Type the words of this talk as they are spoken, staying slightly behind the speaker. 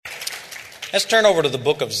Let's turn over to the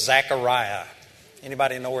book of Zechariah.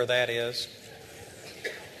 Anybody know where that is?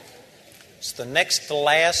 It's the next to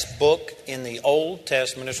last book in the Old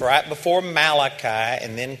Testament. It's right before Malachi,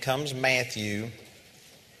 and then comes Matthew.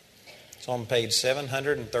 It's on page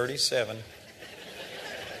 737.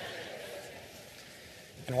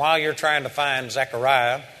 And while you're trying to find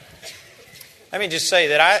Zechariah, let me just say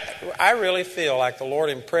that I really feel like the Lord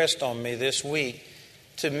impressed on me this week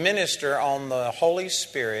to minister on the Holy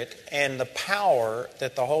Spirit and the power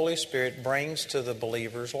that the Holy Spirit brings to the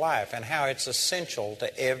believer's life and how it's essential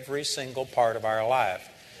to every single part of our life.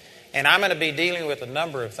 And I'm going to be dealing with a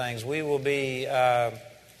number of things. We will be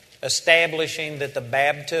establishing that the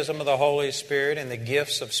baptism of the Holy Spirit and the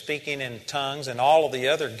gifts of speaking in tongues and all of the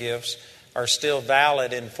other gifts are still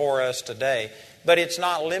valid and for us today. But it's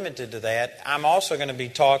not limited to that. I'm also going to be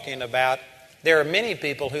talking about there are many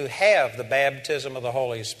people who have the baptism of the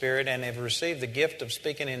Holy Spirit and have received the gift of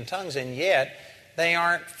speaking in tongues, and yet they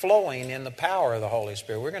aren't flowing in the power of the Holy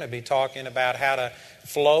Spirit. We're going to be talking about how to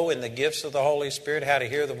flow in the gifts of the Holy Spirit, how to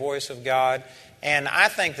hear the voice of God. And I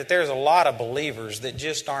think that there's a lot of believers that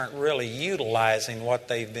just aren't really utilizing what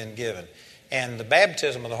they've been given. And the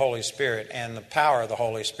baptism of the Holy Spirit and the power of the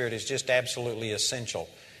Holy Spirit is just absolutely essential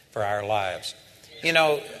for our lives. You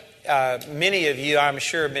know, many of you, I'm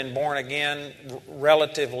sure, have been born again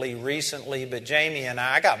relatively recently, but Jamie and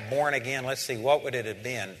I got born again, let's see, what would it have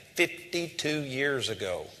been? 52 years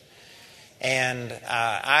ago. And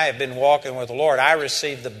I have been walking with the Lord. I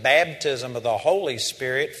received the baptism of the Holy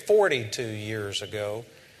Spirit 42 years ago.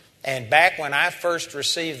 And back when I first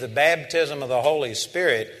received the baptism of the Holy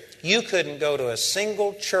Spirit, you couldn't go to a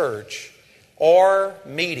single church or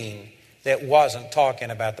meeting that wasn't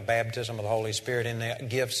talking about the baptism of the Holy Spirit and the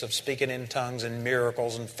gifts of speaking in tongues and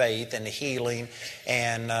miracles and faith and healing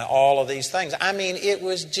and all of these things. I mean, it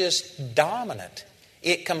was just dominant.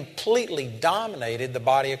 It completely dominated the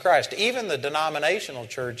body of Christ. Even the denominational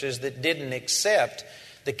churches that didn't accept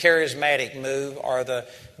the charismatic move or the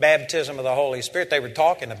baptism of the Holy Spirit, they were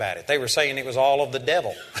talking about it. They were saying it was all of the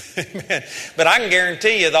devil. But I can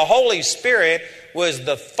guarantee you the Holy Spirit was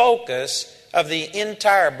the focus of the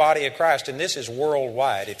entire body of Christ, and this is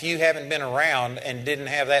worldwide. If you haven't been around and didn't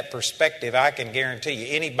have that perspective, I can guarantee you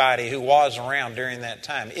anybody who was around during that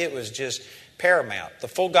time, it was just paramount. The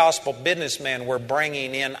Full Gospel Businessmen were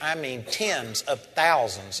bringing in, tens of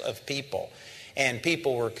thousands of people, and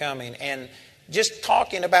people were coming, and just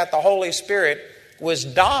talking about the Holy Spirit was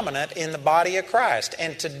dominant in the body of Christ.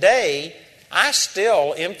 And today, I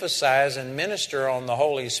still emphasize and minister on the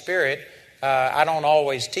Holy Spirit. I don't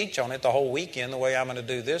always teach on it the whole weekend the way I'm going to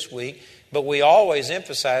do this week, but we always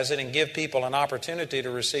emphasize it and give people an opportunity to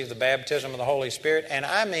receive the baptism of the Holy Spirit. And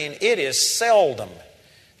it is seldom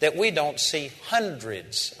that we don't see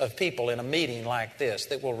hundreds of people in a meeting like this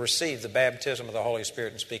that will receive the baptism of the Holy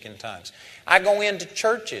Spirit and speak in tongues. I go into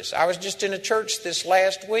churches. I was just in a church this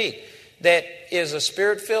last week that is a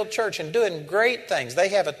Spirit-filled church and doing great things. They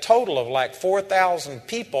have a total of like 4,000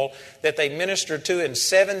 people that they minister to in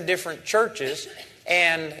 7 different churches.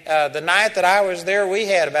 And the night that I was there, we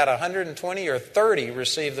had about 120 or 30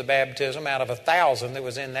 receive the baptism out of 1,000 that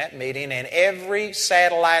was in that meeting. And every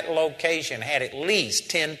satellite location had at least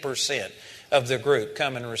 10% of the group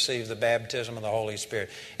come and receive the baptism of the Holy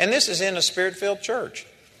Spirit. And this is in a Spirit-filled church.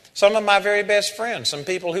 Some of my very best friends, some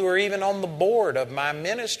people who are even on the board of my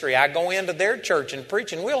ministry, I go into their church and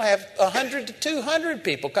preach, and we'll have 100 to 200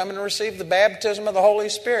 people come and receive the baptism of the Holy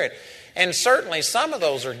Spirit. And certainly some of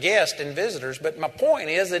those are guests and visitors, but my point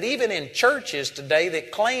is that even in churches today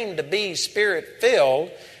that claim to be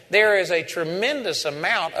Spirit-filled, there is a tremendous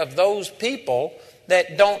amount of those people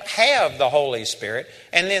that don't have the Holy Spirit.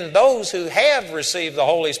 And then those who have received the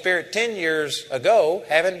Holy Spirit 10 years ago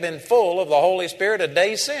haven't been full of the Holy Spirit a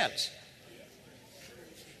day since.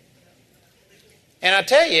 And I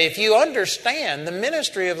tell you, if you understand the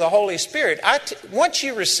ministry of the Holy Spirit, once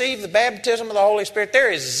you receive the baptism of the Holy Spirit,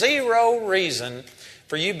 there is zero reason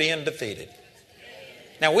for you being defeated.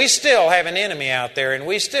 Now, we still have an enemy out there, and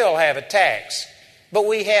we still have attacks. But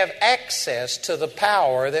we have access to the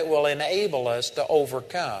power that will enable us to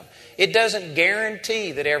overcome. It doesn't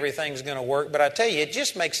guarantee that everything's going to work, but I tell you, it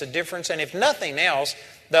just makes a difference. And if nothing else,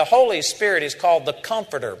 the Holy Spirit is called the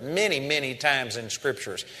Comforter many, many times in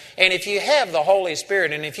Scriptures. And if you have the Holy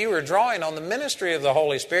Spirit, and if you were drawing on the ministry of the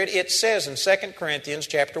Holy Spirit, it says in 2 Corinthians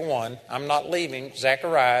chapter 1, I'm not leaving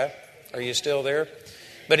Zechariah. Are you still there?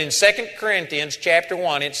 But in 2 Corinthians chapter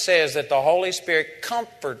 1, it says that the Holy Spirit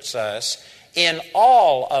comforts us in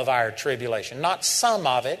all of our tribulation. Not some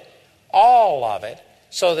of it, all of it.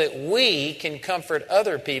 so that we can comfort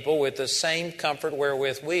other people with the same comfort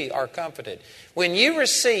wherewith we are comforted. When you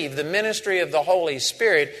receive the ministry of the Holy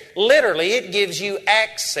Spirit, literally it gives you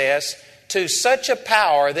access to such a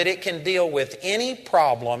power that it can deal with any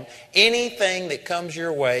problem, anything that comes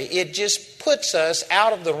your way. It just puts us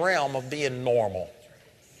out of the realm of being normal.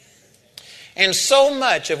 And so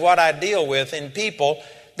much of what I deal with in people,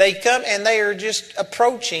 they come and they are just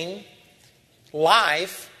approaching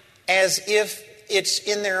life as if it's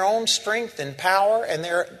in their own strength and power, and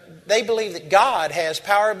they believe that God has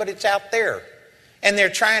power, but it's out there. And they're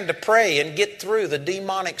trying to pray and get through the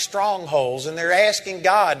demonic strongholds, and they're asking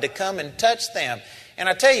God to come and touch them. And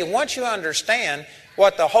I tell you, once you understand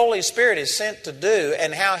what the Holy Spirit is sent to do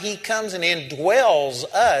and how He comes and indwells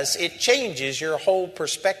us, it changes your whole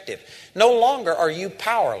perspective. No longer are you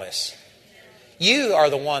powerless. You are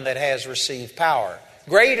the one that has received power.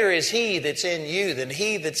 Greater is He that's in you than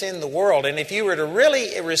he that's in the world. And if you were to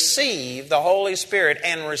really receive the Holy Spirit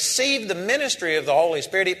and receive the ministry of the Holy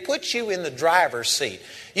Spirit, it puts you in the driver's seat.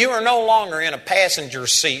 You are no longer in a passenger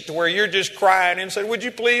seat where you're just crying and saying, would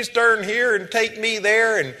you please turn here and take me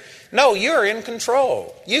there? And no, you're in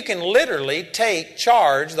control. You can literally take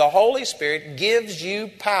charge. The Holy Spirit gives you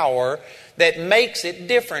power that makes it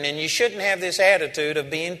different. And you shouldn't have this attitude of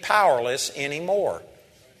being powerless anymore.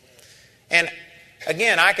 And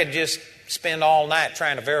again, I could just spend all night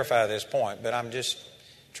trying to verify this point, but I'm just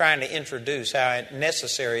trying to introduce how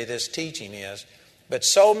necessary this teaching is. But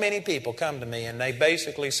so many people come to me and they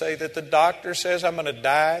basically say that the doctor says I'm going to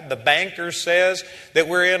die, the banker says that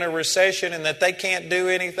we're in a recession and that they can't do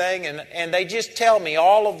anything, and they just tell me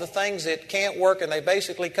all of the things that can't work, and they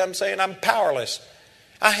basically come saying I'm powerless.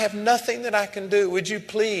 I have nothing that I can do. Would you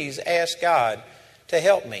please ask God to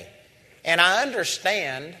help me? And I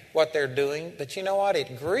understand what they're doing, but you know what?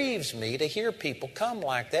 It grieves me to hear people come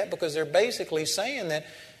like that, because they're basically saying that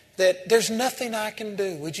there's nothing I can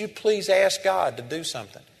do. Would you please ask God to do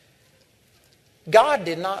something? God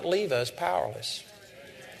did not leave us powerless.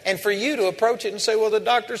 And for you to approach it and say, well, the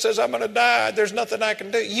doctor says I'm going to die, there's nothing I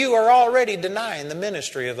can do. You are already denying the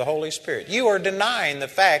ministry of the Holy Spirit. You are denying the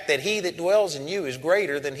fact that He that dwells in you is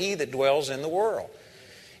greater than he that dwells in the world.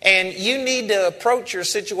 And you need to approach your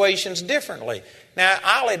situations differently. Now,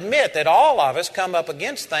 I'll admit that all of us come up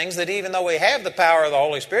against things that even though we have the power of the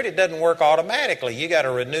Holy Spirit, it doesn't work automatically. You got to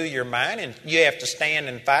renew your mind, and you have to stand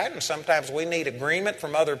and fight, and sometimes we need agreement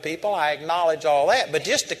from other people. I acknowledge all that. But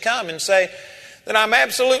just to come and say that I'm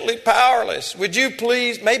absolutely powerless, would you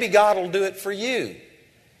please, maybe God will do it for you.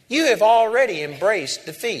 You have already embraced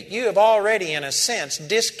defeat. You have already, in a sense,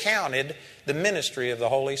 discounted the ministry of the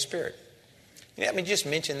Holy Spirit. Let me just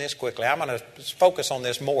mention this quickly. I'm going to focus on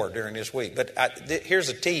this more during this week. But here's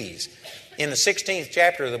a tease. In the 16th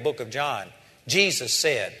chapter of the book of John, Jesus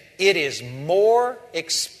said, it is more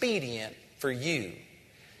expedient for you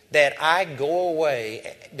that I go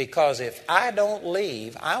away, because if I don't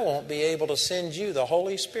leave, I won't be able to send you the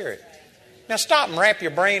Holy Spirit. Now stop and wrap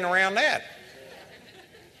your brain around that.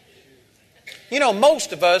 You know,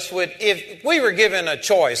 most of us would, if we were given a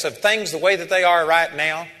choice of things the way that they are right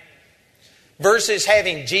now, versus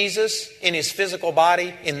having Jesus in His physical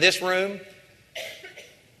body in this room,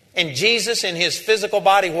 and Jesus in His physical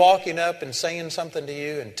body walking up and saying something to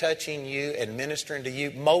you and touching you and ministering to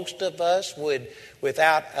you, most of us would,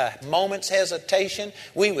 without a moment's hesitation,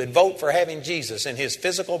 we would vote for having Jesus in His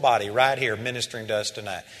physical body right here ministering to us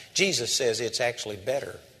tonight. Jesus says it's actually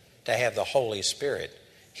better to have the Holy Spirit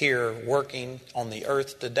here working on the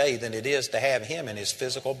earth today than it is to have Him in His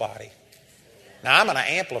physical body. Now, I'm going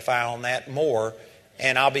to amplify on that more,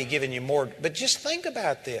 and I'll be giving you more. But just think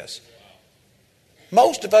about this.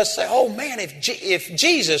 Most of us say, oh man, if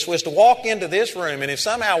Jesus was to walk into this room, and if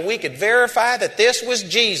somehow we could verify that this was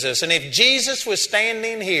Jesus, and if Jesus was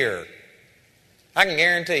standing here, I can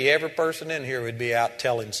guarantee you every person in here would be out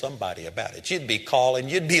telling somebody about it. You'd be calling,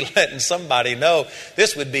 you'd be letting somebody know.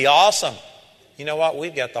 This would be awesome. You know what?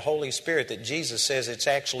 We've got the Holy Spirit that Jesus says it's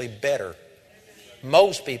actually better.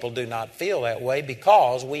 Most people do not feel that way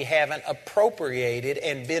because we haven't appropriated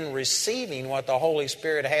and been receiving what the Holy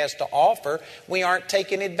Spirit has to offer. We aren't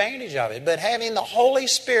taking advantage of it. But having the Holy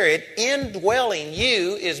Spirit indwelling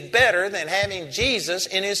you is better than having Jesus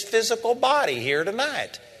in His physical body here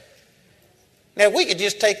tonight. Now, we could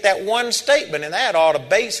just take that one statement, and that ought to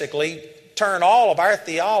basically turn all of our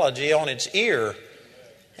theology on its ear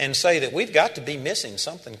and say that we've got to be missing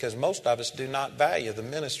something, because most of us do not value the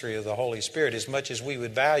ministry of the Holy Spirit as much as we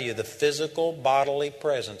would value the physical, bodily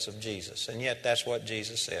presence of Jesus. And yet that's what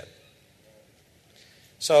Jesus said.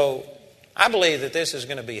 So I believe that this is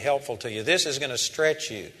going to be helpful to you. This is going to stretch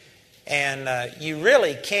you. And you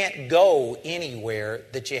really can't go anywhere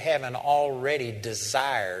that you haven't already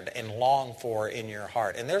desired and longed for in your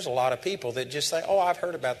heart. And there's a lot of people that just say, oh, I've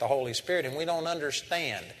heard about the Holy Spirit, and we don't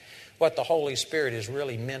understand what the Holy Spirit is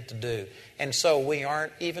really meant to do. And so we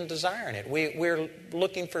aren't even desiring it. We're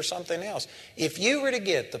looking for something else. If you were to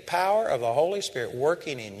get the power of the Holy Spirit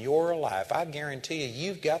working in your life, I guarantee you,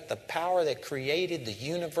 you've got the power that created the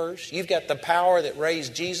universe. You've got the power that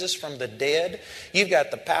raised Jesus from the dead. You've got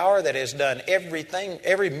the power that has done everything,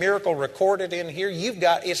 every miracle recorded in here.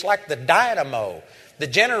 It's like the dynamo, the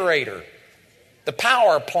generator, the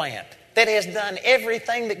power plant that has done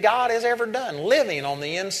everything that God has ever done, living on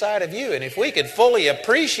the inside of you. And if we could fully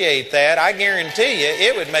appreciate that, I guarantee you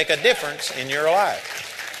it would make a difference in your life.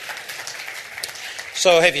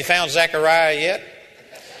 So have you found Zechariah yet?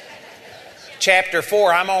 Chapter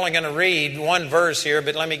 4, I'm only going to read one verse here,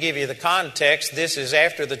 but let me give you the context. This is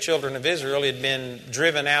after the children of Israel had been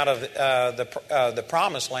driven out of the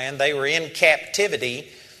promised land. They were in captivity,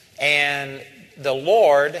 and the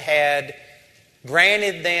Lord had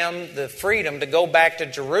granted them the freedom to go back to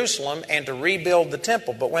Jerusalem and to rebuild the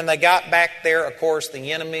temple. But when they got back there, of course,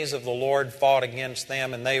 the enemies of the Lord fought against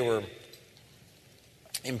them, and they were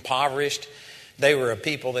impoverished. They were a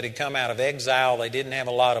people that had come out of exile. They didn't have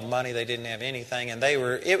a lot of money. They didn't have anything. And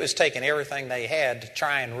it was taking everything they had to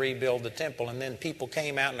try and rebuild the temple. And then people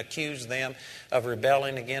came out and accused them of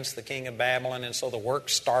rebelling against the king of Babylon. And so the work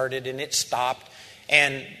started and it stopped.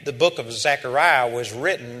 And the book of Zechariah was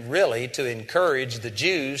written really to encourage the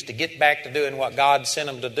Jews to get back to doing what God sent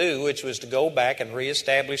them to do, which was to go back and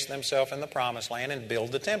reestablish themselves in the promised land and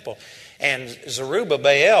build the temple. And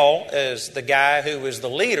Zerubbabel is the guy who was the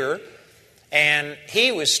leader, and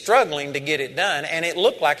he was struggling to get it done, and it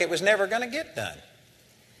looked like it was never going to get done.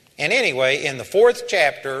 And anyway, in the 4th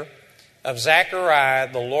chapter of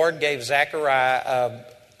Zechariah, the Lord gave Zechariah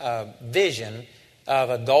a vision of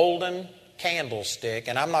a golden candlestick,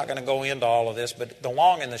 and I'm not going to go into all of this, but the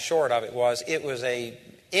long and the short of it was a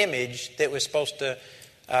image that was supposed to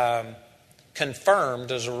confirm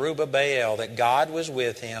to Zerubbabel that God was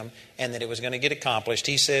with him and that it was going to get accomplished.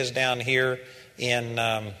 He says down here in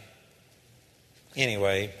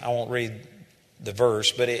anyway, I won't read the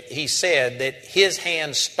verse, but he said that his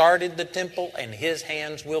hands started the temple and his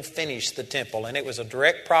hands will finish the temple. And it was a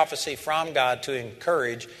direct prophecy from God to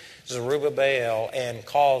encourage Zerubbabel and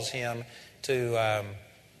cause him to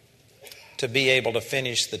be able to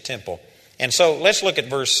finish the temple. And so let's look at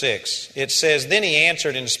verse 6. It says, Then he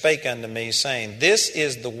answered and spake unto me, saying, This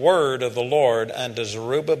is the word of the Lord unto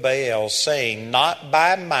Zerubbabel, saying, Not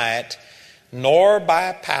by might, nor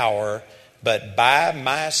by power, but by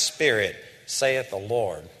my Spirit, saith the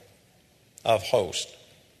Lord of hosts.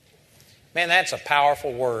 Man, that's a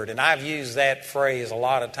powerful word, and I've used that phrase a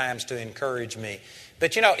lot of times to encourage me.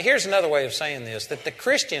 But here's another way of saying this, that the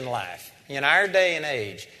Christian life in our day and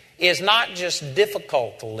age is not just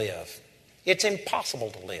difficult to live. It's impossible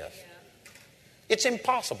to live. It's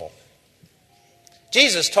impossible.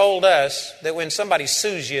 Jesus told us that when somebody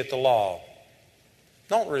sues you at the law,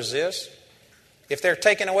 don't resist. If they're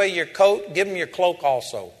taking away your coat, give them your cloak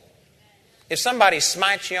also. If somebody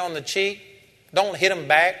smites you on the cheek, don't hit them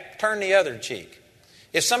back, turn the other cheek.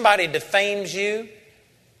 If somebody defames you,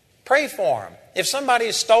 pray for them. If somebody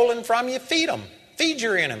is stolen from you, feed them. Feed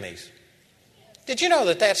your enemies. Did you know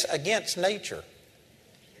that that's against nature?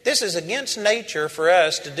 This is against nature for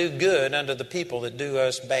us to do good unto the people that do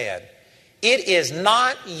us bad. It is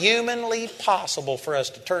not humanly possible for us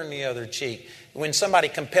to turn the other cheek. When somebody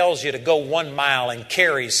compels you to go 1 mile and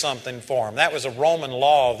carry something for them. That was a Roman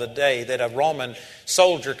law of the day, that a Roman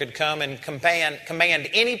soldier could come and command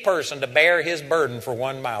any person to bear his burden for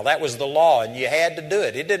 1 mile. That was the law, and you had to do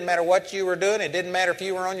it. It didn't matter what you were doing. It didn't matter if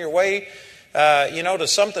you were on your way to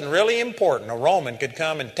something really important. A Roman could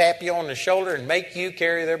come and tap you on the shoulder and make you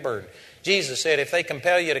carry their burden. Jesus said, if they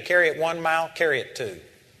compel you to carry it 1 mile, carry it 2.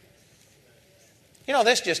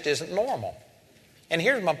 This just isn't normal. And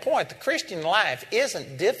here's my point. The Christian life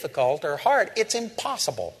isn't difficult or hard. It's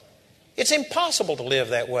impossible. It's impossible to live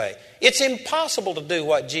that way. It's impossible to do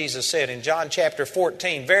what Jesus said in John chapter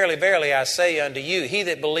 14. Verily, verily, I say unto you, he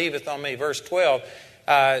that believeth on me, verse 12,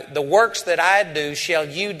 the works that I do shall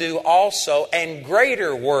you do also, and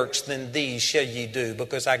greater works than these shall ye do,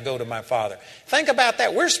 because I go to my Father. Think about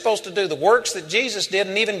that. We're supposed to do the works that Jesus did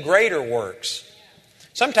and even greater works.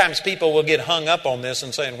 Sometimes people will get hung up on this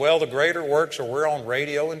and saying, well, the greater works are we're on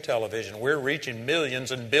radio and television. We're reaching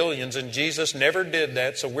millions and billions, and Jesus never did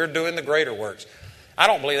that, so we're doing the greater works. I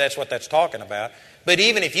don't believe that's what that's talking about. But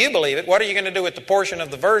even if you believe it, what are you going to do with the portion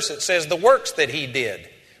of the verse that says the works that he did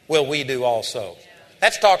will we do also?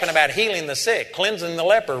 That's talking about healing the sick, cleansing the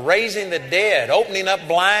leper, raising the dead, opening up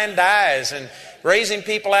blind eyes, and raising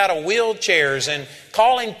people out of wheelchairs, and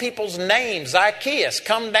calling people's names. Zacchaeus,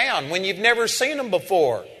 come down, when you've never seen him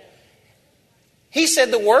before. He said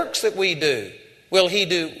the works that we do,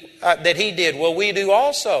 that he did, will we do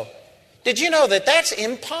also. Did you know that that's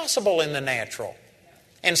impossible in the natural?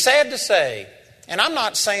 And sad to say, and I'm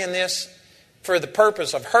not saying this for the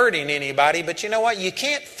purpose of hurting anybody, but you know what? You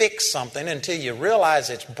can't fix something until you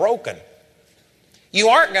realize it's broken. You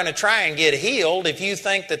aren't going to try and get healed if you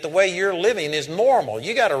think that the way you're living is normal.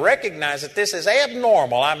 You got to recognize that this is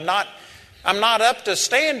abnormal. I'm not up to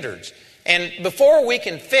standards. And before we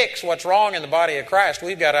can fix what's wrong in the body of Christ,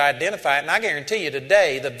 we've got to identify it. And I guarantee you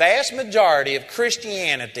today, the vast majority of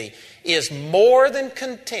Christianity is more than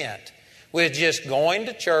content with just going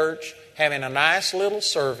to church, having a nice little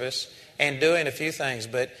service, and doing a few things.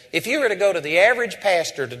 But if you were to go to the average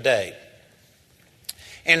pastor today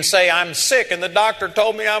and say, I'm sick and the doctor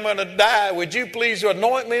told me I'm going to die, would you please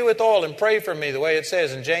anoint me with oil and pray for me, the way it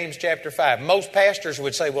says in James chapter 5. Most pastors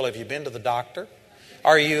would say, well, have you been to the doctor?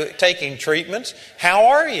 Are you taking treatments? How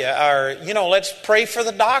are you? Or, let's pray for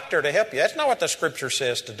the doctor to help you. That's not what the Scripture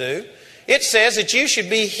says to do. It says that you should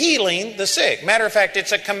be healing the sick. Matter of fact,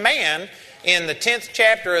 it's a command in the 10th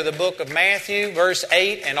chapter of the book of Matthew, verse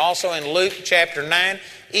 8, and also in Luke chapter 9.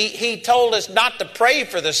 He told us not to pray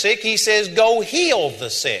for the sick. He says, go heal the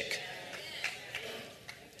sick.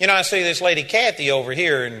 I see this lady Kathy over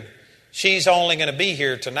here, and she's only going to be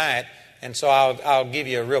here tonight. And so I'll give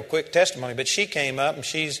you a real quick testimony. But she came up, and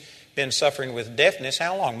she's been suffering with deafness.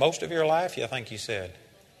 How long? Most of your life, I think you said.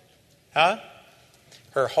 Huh?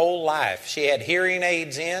 Her whole life. She had hearing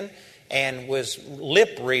aids in and was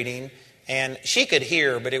lip reading. And she could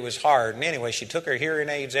hear, but it was hard. And anyway, she took her hearing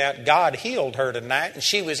aids out. God healed her tonight, and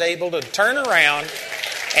she was able to turn around,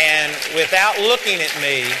 and without looking at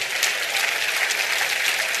me,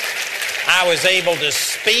 I was able to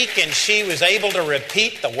speak, and she was able to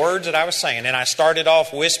repeat the words that I was saying. And I started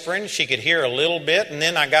off whispering. She could hear a little bit, and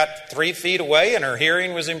then I got 3 feet away, and her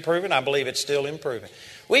hearing was improving. I believe it's still improving.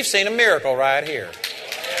 We've seen a miracle right here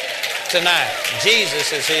tonight.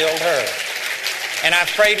 Jesus has healed her. And I've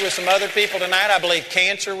prayed with some other people tonight. I believe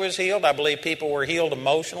cancer was healed. I believe people were healed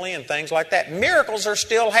emotionally and things like that. Miracles are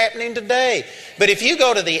still happening today. But if you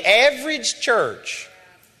go to the average church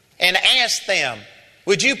and ask them,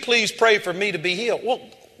 would you please pray for me to be healed? Well,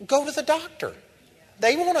 go to the doctor.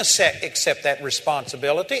 They won't accept that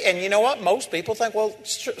responsibility. And you know what? Most people think, well,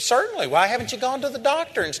 certainly. Why haven't you gone to the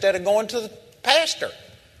doctor instead of going to the pastor?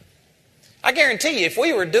 I guarantee you, if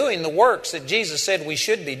we were doing the works that Jesus said we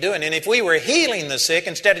should be doing, and if we were healing the sick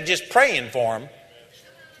instead of just praying for them,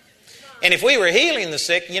 and if we were healing the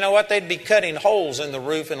sick, you know what? They'd be cutting holes in the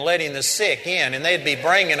roof and letting the sick in, and they'd be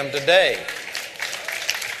bringing them today.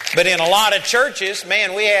 But in a lot of churches,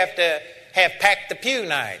 man, we have to have pack the pew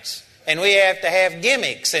nights, and we have to have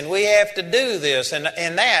gimmicks, and we have to do this and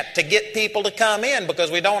that to get people to come in because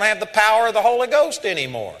we don't have the power of the Holy Ghost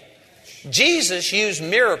anymore. Jesus used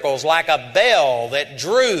miracles like a bell that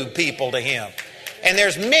drew people to Him. And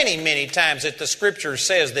there's many, many times that the Scripture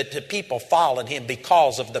says that the people followed Him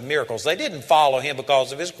because of the miracles. They didn't follow Him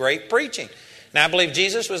because of His great preaching. Now, I believe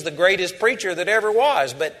Jesus was the greatest preacher that ever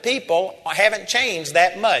was, but people haven't changed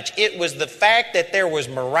that much. It was the fact that there was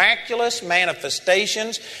miraculous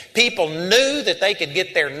manifestations. People knew that they could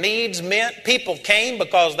get their needs met. People came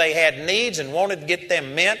because they had needs and wanted to get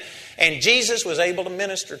them met. And Jesus was able to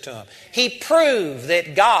minister to them. He proved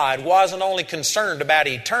that God wasn't only concerned about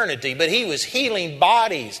eternity, but He was healing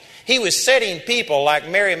bodies. He was setting people like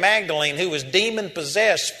Mary Magdalene, who was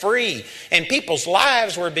demon-possessed, free. And people's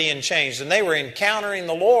lives were being changed, and they were encountering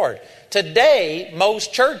the Lord. Today,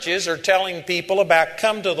 most churches are telling people about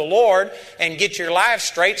come to the Lord and get your life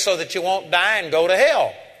straight so that you won't die and go to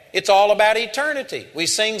hell. It's all about eternity. We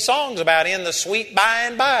sing songs about in the sweet by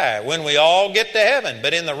and by when we all get to heaven.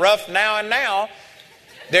 But in the rough now and now,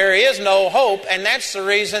 there is no hope. And that's the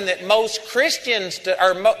reason that most Christians,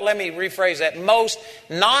 most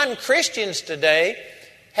non-Christians today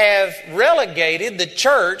have relegated the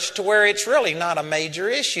church to where it's really not a major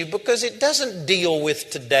issue because it doesn't deal with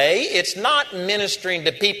today. It's not ministering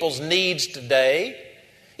to people's needs today.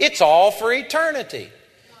 It's all for eternity.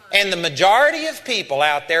 And the majority of people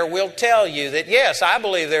out there will tell you that, yes, I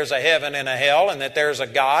believe there's a heaven and a hell and that there's a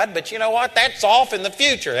God, but you know what? That's off in the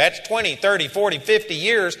future. That's 20, 30, 40, 50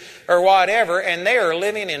 years or whatever, and they are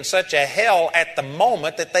living in such a hell at the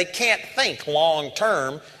moment that they can't think long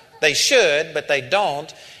term. They should, but they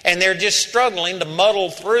don't, and they're just struggling to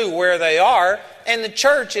muddle through where they are, and the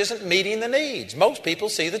church isn't meeting the needs. Most people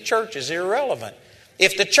see the church as irrelevant.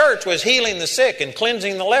 if the church was healing the sick and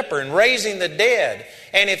cleansing the leper and raising the dead,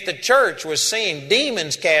 and if the church was seeing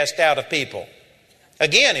demons cast out of people.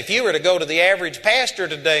 Again, if you were to go to the average pastor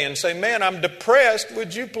today and say, man, I'm depressed,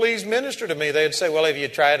 would you please minister to me? They'd say, well, have you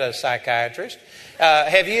tried a psychiatrist?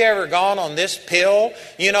 Have you ever gone on this pill?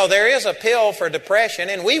 You know, there is a pill for depression,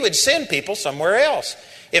 and we would send people somewhere else.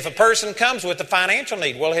 If a person comes with a financial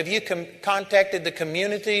need, well, have you contacted the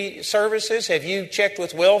community services? Have you checked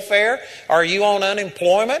with welfare? Are you on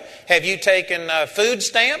unemployment? Have you taken food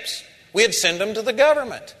stamps? We'd send them to the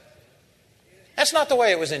government. That's not the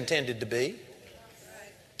way it was intended to be.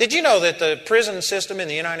 Did you know that the prison system in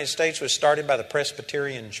the United States was started by the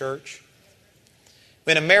Presbyterian Church?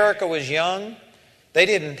 When America was young, they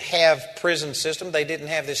didn't have prison system. They didn't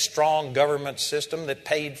have this strong government system that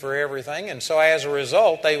paid for everything. And so as a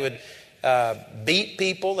result, they would beat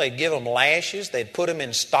people. They'd give them lashes. They'd put them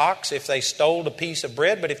in stocks if they stole a piece of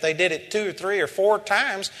bread. But if they did it 2 or 3 or 4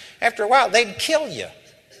 times, after a while, they'd kill you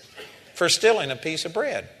for stealing a piece of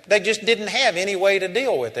bread. They just didn't have any way to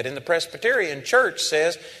deal with it. And the Presbyterian Church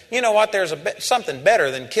says, you know what, there's something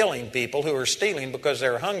better than killing people who are stealing because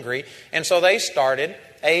they're hungry. And so they started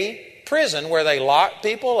a prison where they locked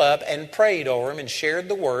people up and prayed over them and shared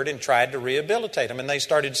the word and tried to rehabilitate them. And they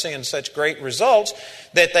started seeing such great results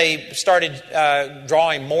that they started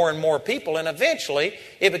drawing more and more people. And eventually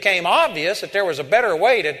it became obvious that there was a better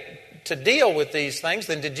way to deal with these things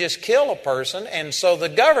than to just kill a person. And so the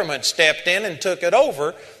government stepped in and took it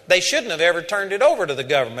over. They shouldn't have ever turned it over to the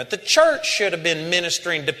government. The church should have been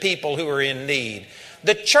ministering to people who were in need.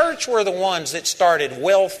 The church were the ones that started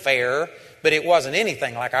welfare. But it wasn't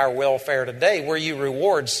anything like our welfare today, where you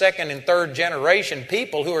reward 2nd and 3rd generation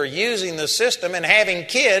people who are using the system and having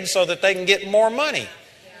kids so that they can get more money.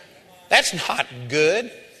 That's not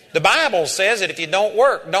good. The Bible says that if you don't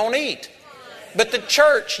work, don't eat. But the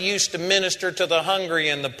church used to minister to the hungry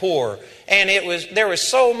and the poor. And there was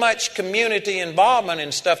so much community involvement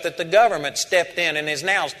and stuff that the government stepped in and is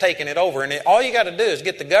now taking it over. And all you got to do is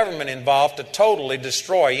get the government involved to totally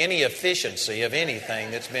destroy any efficiency of anything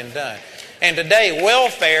that's been done. And today,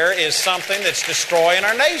 welfare is something that's destroying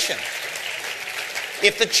our nation.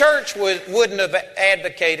 If the church wouldn't have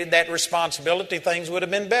advocated that responsibility, things would have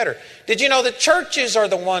been better. Did you know that churches are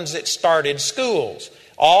the ones that started schools?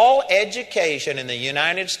 All education in the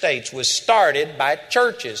United States was started by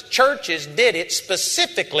churches. Churches did it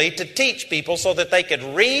specifically to teach people so that they could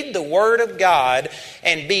read the Word of God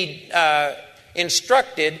and be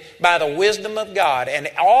instructed by the wisdom of God. And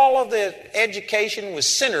all of the education was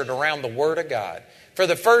centered around the Word of God. For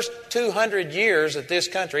the first 200 years of this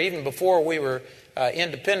country, even before we were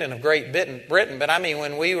independent of Great Britain, but I mean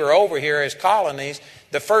when we were over here as colonies,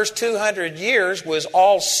 the first 200 years was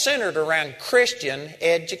all centered around Christian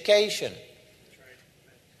education.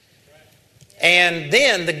 And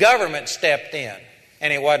then the government stepped in.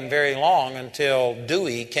 And it wasn't very long until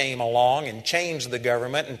Dewey came along and changed the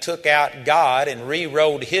government and took out God and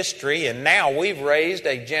rewrote history. And now we've raised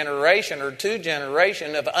a generation or 2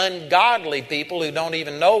 generations of ungodly people who don't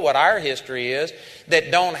even know what our history is, that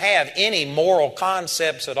don't have any moral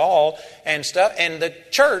concepts at all and stuff. And the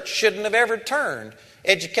church shouldn't have ever turned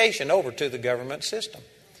education over to the government system.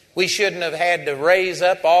 We shouldn't have had to raise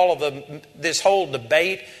up all of this whole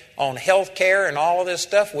debate on health care and all of this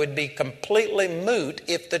stuff would be completely moot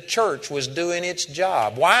if the church was doing its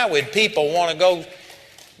job. Why would people want to go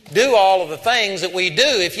do all of the things that we do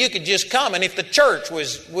if you could just come and if the church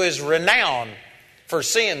was renowned for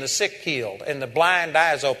seeing the sick healed and the blind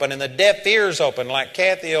eyes open and the deaf ears open like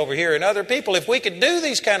Kathy over here and other people? If we could do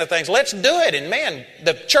these kind of things, let's do it. And man,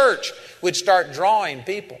 the church would start drawing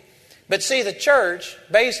people. But see, the church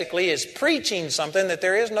basically is preaching something that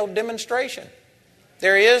there is no demonstration.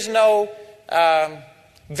 There is no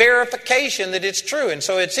verification that it's true. And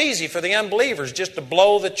so it's easy for the unbelievers just to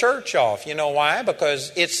blow the church off. You know why?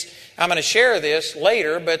 Because I'm going to share this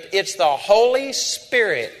later, but it's the Holy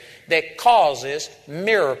Spirit that causes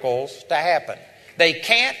miracles to happen. They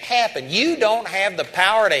can't happen. You don't have the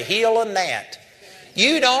power to heal a gnat.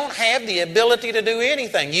 You don't have the ability to do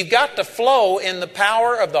anything. You've got to flow in the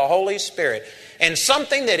power of the Holy Spirit. And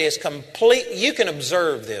something that is complete, you can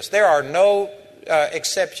observe this. There are no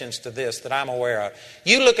exceptions to this that I'm aware of.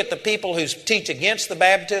 You look at the people who teach against the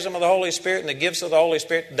baptism of the Holy Spirit and the gifts of the Holy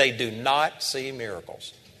Spirit, they do not see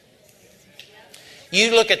miracles.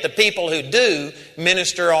 You look at the people who do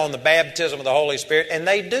minister on the baptism of the Holy Spirit, and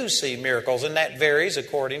they do see miracles, and that varies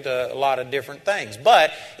according to a lot of different things.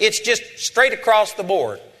 But it's just straight across the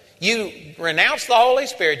board. You renounce the Holy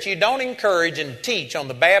Spirit. You don't encourage and teach on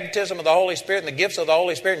the baptism of the Holy Spirit and the gifts of the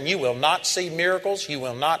Holy Spirit, and you will not see miracles. You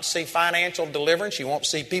will not see financial deliverance. You won't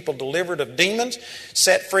see people delivered of demons,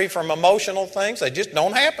 set free from emotional things. They just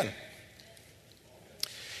don't happen.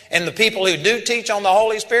 And the people who do teach on the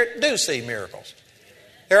Holy Spirit do see miracles.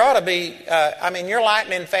 There ought to be, your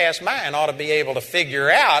lightning fast mind ought to be able to figure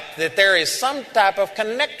out that there is some type of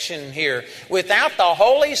connection here. Without the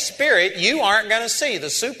Holy Spirit, you aren't going to see the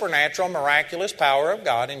supernatural, miraculous power of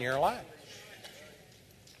God in your life.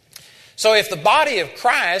 So if the body of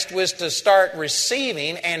Christ was to start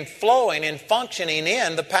receiving and flowing and functioning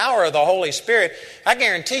in the power of the Holy Spirit, I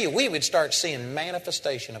guarantee you we would start seeing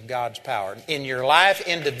manifestation of God's power in your life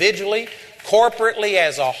individually, corporately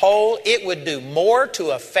as a whole. It would do more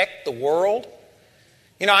to affect the world.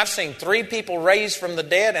 You know, I've seen 3 people raised from the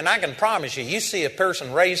dead, and I can promise you, you see a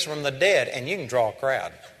person raised from the dead and you can draw a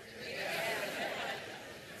crowd.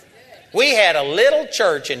 We had a little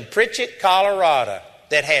church in Pritchett, Colorado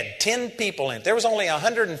that had 10 people in it. There was only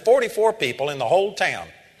 144 people in the whole town.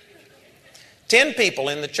 10 people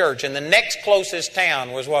in the church, and the next closest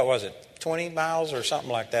town was, 20 miles or something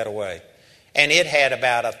like that away. And it had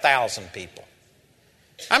about 1,000 people.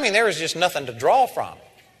 There was just nothing to draw from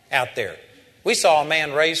out there. We saw a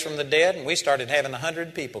man raised from the dead, and we started having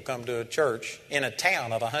 100 people come to a church in a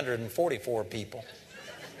town of 144 people.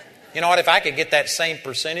 You know what? If I could get that same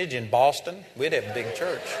percentage in Boston, we'd have a big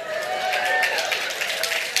church.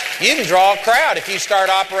 You can draw a crowd if you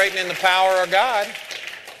start operating in the power of God.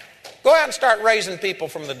 Go out and start raising people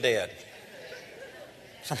from the dead.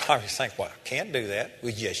 Somebody think, well, I can't do that.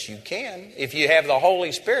 Well, yes, you can. If you have the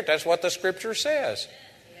Holy Spirit, that's what the Scripture says.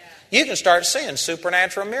 You can start seeing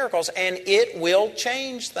supernatural miracles, and it will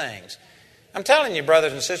change things. I'm telling you,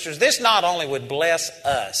 brothers and sisters, this not only would bless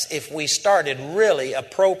us if we started really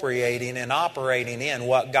appropriating and operating in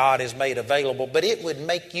what God has made available, but it would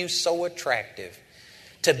make you so attractive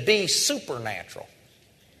to be supernatural.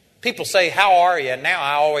 People say, how are you? Now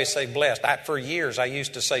I always say blessed. For years I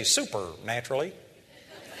used to say supernaturally.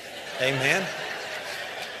 Amen.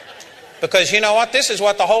 Because you know what? This is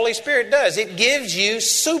what the Holy Spirit does. It gives you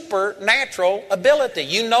supernatural ability.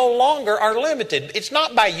 You no longer are limited. It's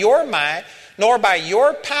not by your might nor by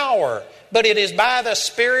your power, but it is by the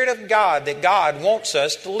Spirit of God that God wants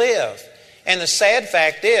us to live. And the sad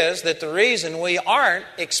fact is that the reason we aren't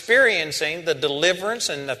experiencing the deliverance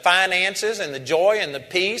and the finances and the joy and the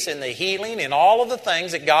peace and the healing and all of the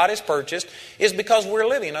things that God has purchased is because we're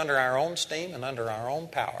living under our own steam and under our own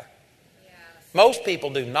power. Most people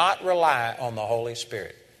do not rely on the Holy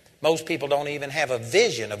Spirit. Most people don't even have a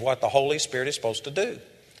vision of what the Holy Spirit is supposed to do.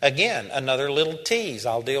 Again, another little tease.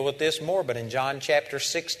 I'll deal with this more, but in John chapter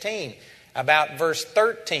 16, about verse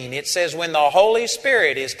 13, it says, when the Holy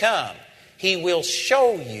Spirit is come, He will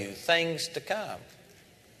show you things to come.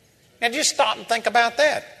 Now just stop and think about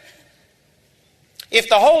that. If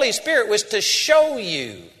the Holy Spirit was to show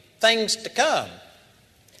you things to come,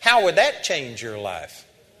 how would that change your life?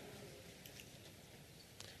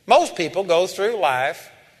 Most people go through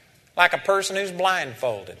life like a person who's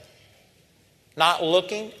blindfolded. Not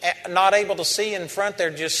looking, not able to see in front. They're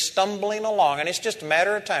just stumbling along. And it's just a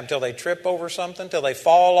matter of time till they trip over something, till they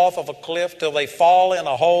fall off of a cliff, till they fall in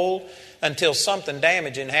a hole, until something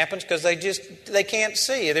damaging happens because they can't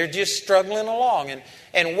see. They're just struggling along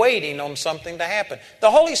and waiting on something to happen.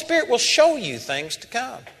 The Holy Spirit will show you things to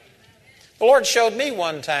come. The Lord showed me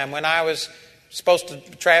one time when I was supposed to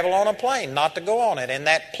travel on a plane, not to go on it. And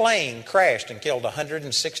that plane crashed and killed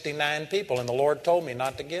 169 people. And the Lord told me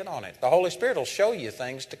not to get on it. The Holy Spirit will show you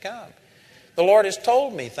things to come. The Lord has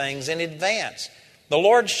told me things in advance. The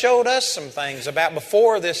Lord showed us some things about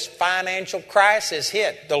before this financial crisis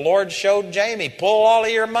hit. The Lord showed Jamie, pull all of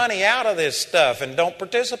your money out of this stuff and don't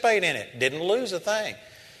participate in it. Didn't lose a thing.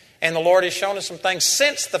 And the Lord has shown us some things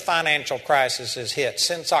since the financial crisis has hit.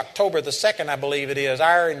 Since October the 2nd, I believe it is,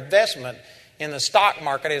 our investment in the stock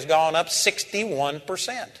market has gone up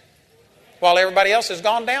 61%, while everybody else has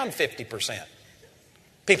gone down 50%.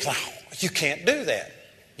 People say, oh, you can't do that.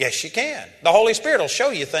 Yes, you can. The Holy Spirit will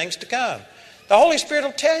show you things to come. The Holy Spirit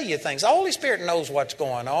will tell you things. The Holy Spirit knows what's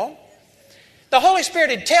going on. The Holy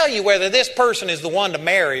Spirit would tell you whether this person is the one to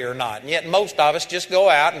marry or not. And yet most of us just go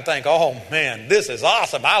out and think, oh man, this is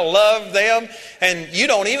awesome. I love them. And you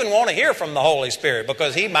don't even want to hear from the Holy Spirit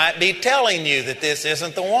because He might be telling you that this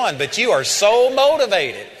isn't the one. But you are so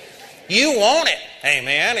motivated. You want it.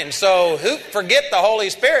 Amen. And so forget the Holy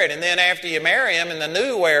Spirit. And then after you marry Him and the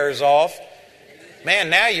new wears off, man,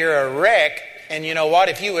 now you're a wreck. And you know what?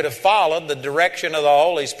 If you would have followed the direction of the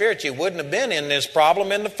Holy Spirit, you wouldn't have been in this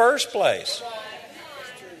problem in the first place.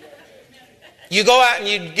 You go out and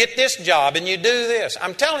you get this job and you do this.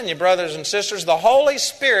 I'm telling you, brothers and sisters, the Holy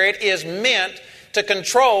Spirit is meant to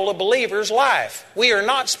control a believer's life. We are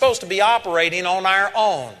not supposed to be operating on our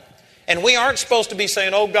own. And we aren't supposed to be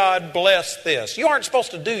saying, oh, God, bless this. You aren't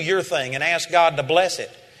supposed to do your thing and ask God to bless it.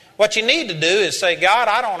 What you need to do is say, God,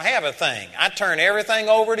 I don't have a thing. I turn everything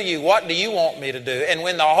over to you. What do you want me to do? And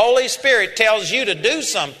when the Holy Spirit tells you to do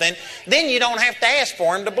something, then you don't have to ask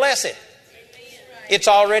for Him to bless it. It's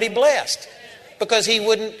already blessed. Because He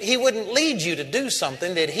wouldn't lead you to do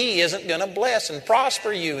something that He isn't going to bless and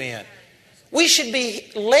prosper you in. We should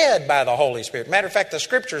be led by the Holy Spirit. Matter of fact, the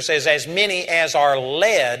Scripture says, as many as are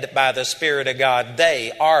led by the Spirit of God,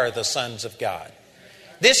 they are the sons of God.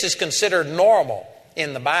 This is considered normal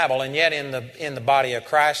in the Bible, and yet in the body of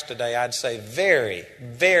Christ today, I'd say very,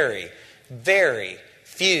 very, very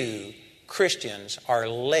few Christians are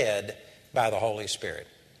led by the Holy Spirit.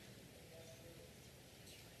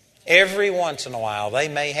 Every once in a while, they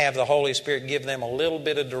may have the Holy Spirit give them a little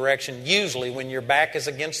bit of direction, usually when your back is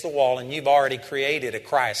against the wall and you've already created a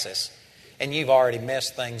crisis and you've already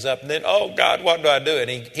messed things up. And then, oh, God, what do I do? And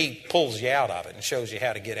He pulls you out of it and shows you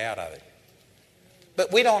how to get out of it.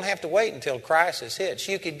 But we don't have to wait until crisis hits.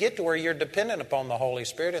 You could get to where you're dependent upon the Holy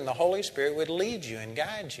Spirit and the Holy Spirit would lead you and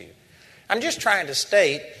guide you. I'm just trying to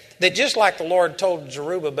state that just like the Lord told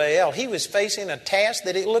Zerubbabel, he was facing a task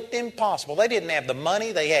that it looked impossible. They didn't have the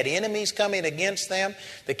money. They had enemies coming against them.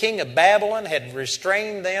 The king of Babylon had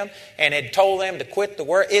restrained them and had told them to quit the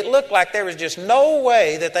work. It looked like there was just no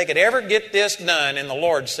way that they could ever get this done. And the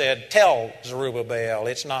Lord said, tell Zerubbabel,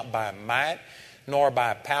 it's not by might nor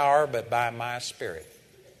by power, but by my Spirit.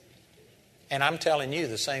 And I'm telling you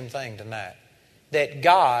the same thing tonight. That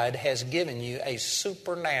God has given you a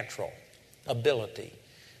supernatural ability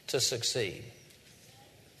to succeed,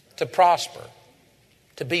 to prosper,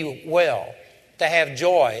 to be well, to have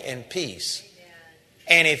joy and peace.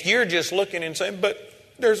 And if you're just looking and saying, but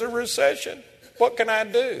there's a recession, what can I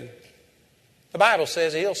do? The Bible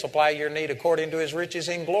says He'll supply your need according to His riches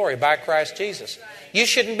in glory by Christ Jesus. You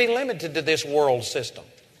shouldn't be limited to this world system.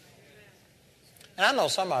 And I know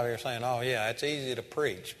some of you are saying, oh yeah, it's easy to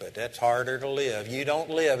preach, but that's harder to live. You don't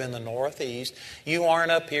live in the Northeast. You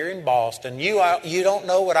aren't up here in Boston. You don't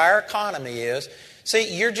know what our economy is.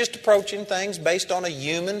 See, you're just approaching things based on a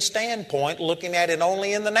human standpoint, looking at it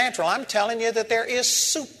only in the natural. I'm telling you that there is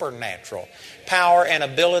supernatural power and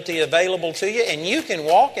ability available to you, and you can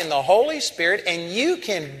walk in the Holy Spirit and you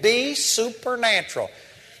can be supernatural.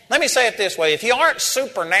 Let me say it this way. If you aren't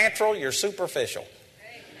supernatural, you're superficial.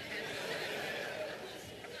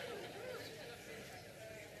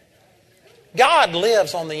 God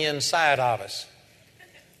lives on the inside of us.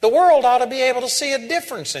 The world ought to be able to see a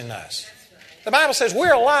difference in us. The Bible says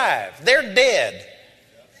we're alive. They're dead.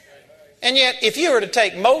 And yet, if you were to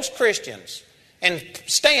take most Christians and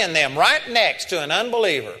stand them right next to an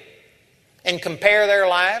unbeliever and compare their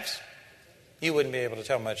lives, you wouldn't be able to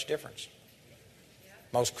tell much difference.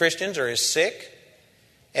 Most Christians are as sick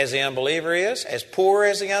as the unbeliever is, as poor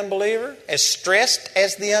as the unbeliever, as stressed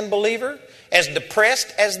as the unbeliever, as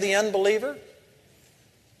depressed as the unbeliever.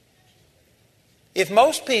 If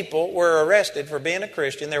most people were arrested for being a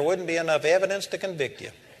Christian, there wouldn't be enough evidence to convict you.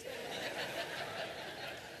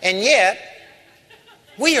 And yet,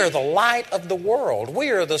 we are the light of the world. We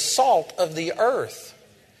are the salt of the earth.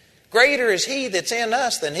 Greater is He that's in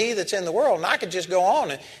us than he that's in the world. And I could just go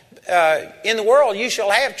on. In the world you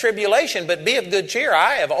shall have tribulation, but be of good cheer.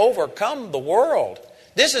 I have overcome the world.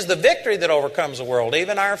 This is the victory that overcomes the world,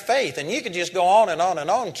 even our faith. And you could just go on and on and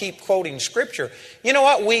on, keep quoting Scripture. You know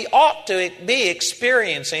what? We ought to be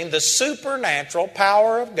experiencing the supernatural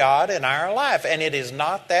power of God in our life. And it is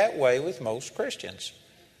not that way with most Christians.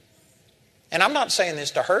 And I'm not saying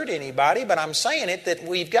this to hurt anybody, but I'm saying it that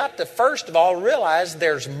we've got to first of all realize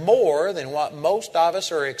there's more than what most of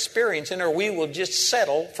us are experiencing, or we will just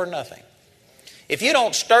settle for nothing. If you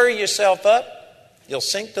don't stir yourself up, you'll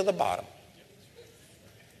sink to the bottom.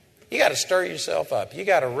 You got to stir yourself up. You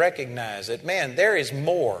got to recognize that, man, there is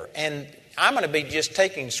more. And I'm going to be just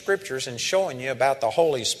taking scriptures and showing you about the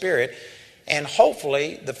Holy Spirit. And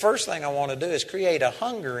hopefully, the first thing I want to do is create a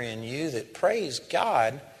hunger in you that, praise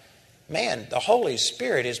God, man, the Holy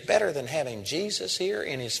Spirit is better than having Jesus here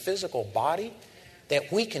in His physical body. That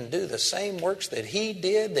we can do the same works that He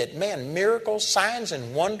did. That, man, miracles, signs,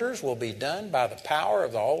 and wonders will be done by the power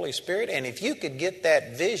of the Holy Spirit. And if you could get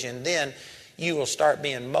that vision, then you will start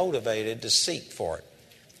being motivated to seek for it.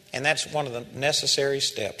 And that's one of the necessary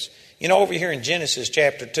steps. You know, over here in Genesis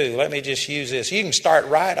chapter 2, let me just use this. You can start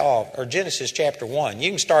right off, or Genesis chapter 1.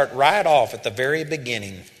 You can start right off at the very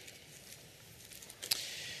beginning.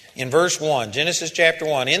 In verse 1, Genesis chapter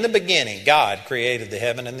 1, in the beginning God created the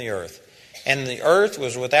heaven and the earth. And the earth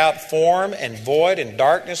was without form and void, and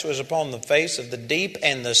darkness was upon the face of the deep,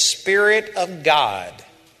 and the Spirit of God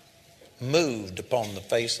moved upon the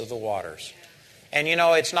face of the waters. And you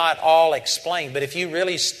know, it's not all explained, but if you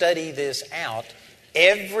really study this out,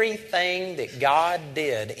 everything that God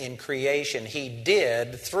did in creation, He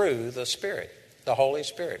did through the Spirit, the Holy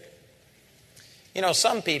Spirit. You know,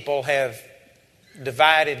 some people have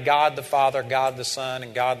divided God the Father, God the Son,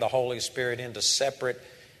 and God the Holy Spirit into separate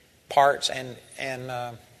parts. And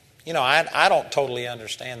you know, I don't totally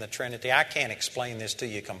understand the Trinity. I can't explain this to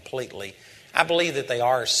you completely. I believe that they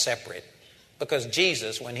are separate. Because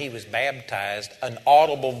Jesus, when He was baptized, an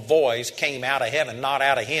audible voice came out of heaven, not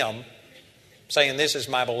out of Him, saying, "This is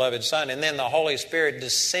my beloved Son." And then the Holy Spirit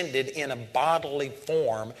descended in a bodily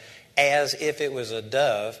form as if it was a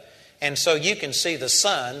dove. And so you can see the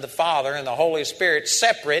Son, the Father, and the Holy Spirit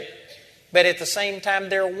separate, but at the same time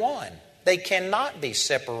they're one. They cannot be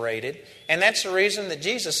separated. And that's the reason that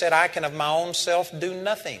Jesus said, "I can of my own self do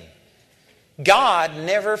nothing." God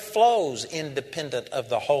never flows independent of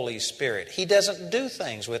the Holy Spirit. He doesn't do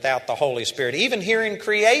things without the Holy Spirit. Even here in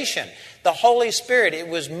creation, the Holy Spirit, it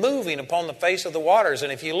was moving upon the face of the waters.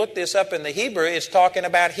 And if you look this up in the Hebrew, it's talking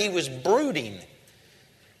about He was brooding.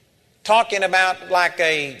 Talking about like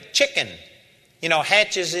a chicken, you know,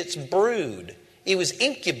 hatches its brood. He was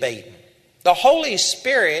incubating. The Holy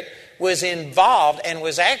Spirit was involved and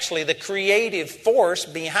was actually the creative force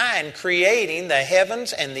behind creating the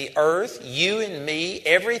heavens and the earth, you and me,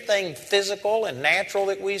 everything physical and natural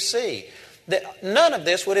that we see. None of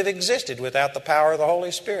this would have existed without the power of the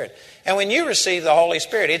Holy Spirit. And when you receive the Holy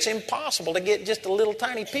Spirit, it's impossible to get just a little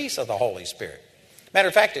tiny piece of the Holy Spirit. Matter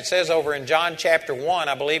of fact, it says over in John chapter 1,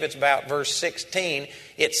 I believe it's about verse 16,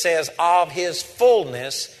 it says, "Of His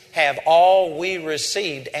fullness have all we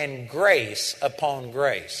received, and grace upon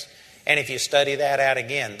grace." And if you study that out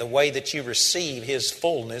again, the way that you receive His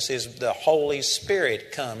fullness is the Holy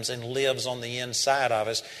Spirit comes and lives on the inside of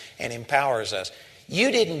us and empowers us. You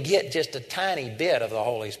didn't get just a tiny bit of the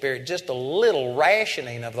Holy Spirit, just a little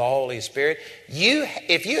rationing of the Holy Spirit.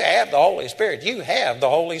 If you have the Holy Spirit, you have the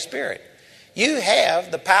Holy Spirit. You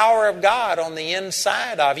have the power of God on the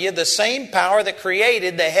inside of you, the same power that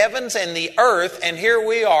created the heavens and the earth, and here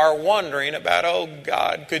we are wondering about, "Oh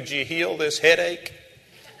God, could you heal this headache?"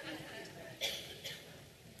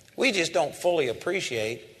 We just don't fully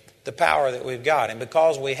appreciate the power that we've got, and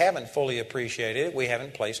because we haven't fully appreciated it, we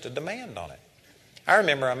haven't placed a demand on it. I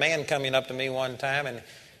remember a man coming up to me one time, and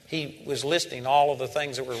he was listing all of the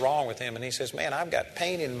things that were wrong with him. And he says, "Man, I've got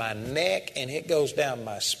pain in my neck, and it goes down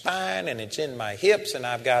my spine, and it's in my hips, and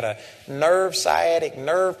I've got a sciatic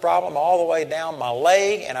nerve problem all the way down my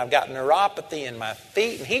leg, and I've got neuropathy in my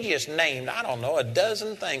feet." And he just named, I don't know, a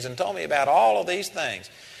dozen things and told me about all of these things.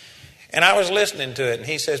 And I was listening to it, and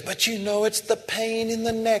he says, "But you know, it's the pain in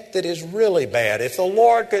the neck that is really bad. If the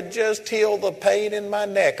Lord could just heal the pain in my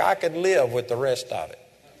neck, I could live with the rest of it."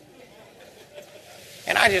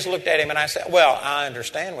 And I just looked at him and I said, "Well, I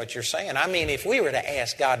understand what you're saying. I mean, if we were to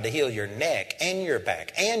ask God to heal your neck and your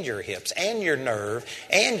back and your hips and your nerve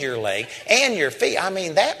and your leg and your feet, I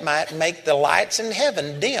mean, that might make the lights in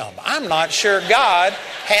heaven dim. I'm not sure God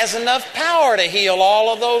has enough power to heal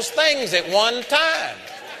all of those things at one time."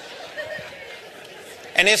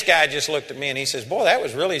 And this guy just looked at me and he says, "Boy, that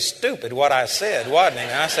was really stupid what I said, wasn't it?"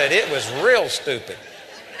 And I said, "It was real stupid."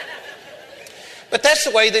 But that's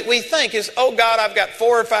the way that we think is, "Oh God, I've got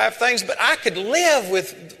 4 or 5 things, but I could live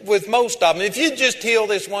with most of them. If you just heal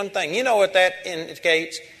this one thing." You know what that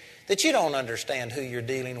indicates? That you don't understand who you're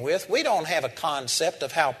dealing with. We don't have a concept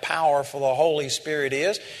of how powerful the Holy Spirit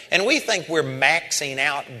is. And we think we're maxing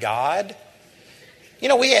out God. You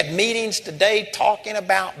know, we had meetings today talking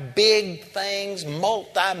about big things,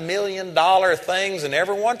 multi-million-dollar things, and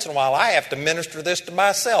every once in a while I have to minister this to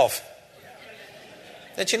myself.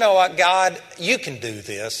 That, you know what, God, you can do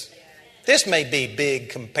this. This may be big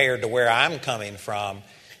compared to where I'm coming from,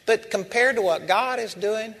 but compared to what God is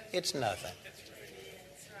doing, it's nothing.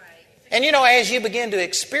 And you know, as you begin to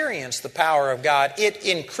experience the power of God, it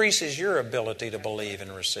increases your ability to believe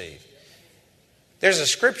and receive. There's a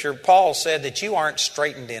scripture, Paul said that you aren't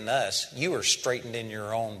straightened in us, you are straightened in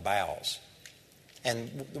your own bowels.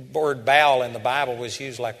 And the word bowel in the Bible was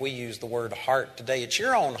used like we use the word heart today. It's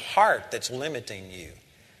your own heart that's limiting you.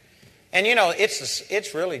 And you know,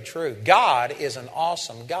 it's really true. God is an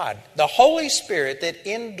awesome God. The Holy Spirit that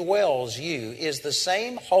indwells you is the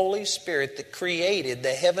same Holy Spirit that created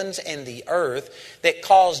the heavens and the earth, that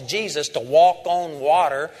caused Jesus to walk on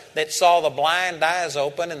water, that saw the blind eyes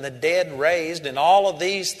open and the dead raised and all of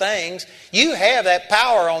these things. You have that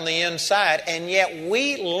power on the inside, and yet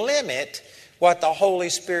we limit what the Holy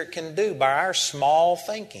Spirit can do by our small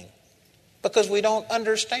thinking because we don't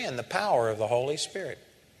understand the power of the Holy Spirit.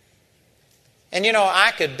 And you know,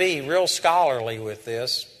 I could be real scholarly with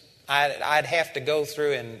this. I'd have to go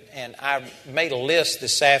through and I made a list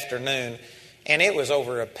this afternoon, and it was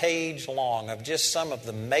over a page long of just some of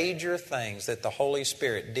the major things that the Holy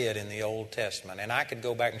Spirit did in the Old Testament. And I could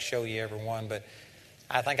go back and show you every one, but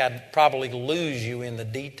I think I'd probably lose you in the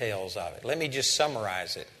details of it. Let me just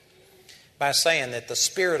summarize it by saying that the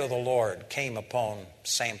Spirit of the Lord came upon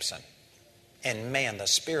Samson. And man, the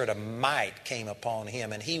spirit of might came upon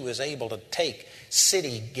him, and he was able to take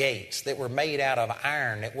city gates that were made out of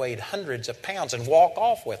iron that weighed hundreds of pounds and walk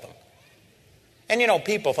off with them. And you know,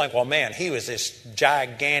 people think, well, man, he was this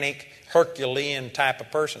gigantic, Herculean type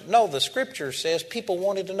of person. No, the Scripture says people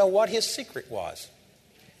wanted to know what his secret was.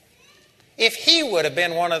 If he would have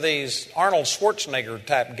been one of these Arnold Schwarzenegger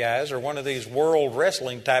type guys or one of these world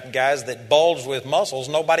wrestling type guys that bulged with muscles,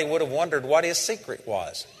 nobody would have wondered what his secret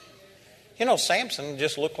was. You know, Samson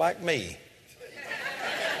just looked like me.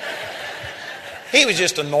 He was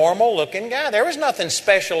just a normal looking guy. There was nothing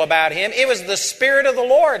special about him. It was the Spirit of the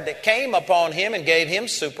Lord that came upon him and gave him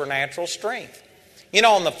supernatural strength. You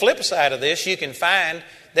know, on the flip side of this, you can find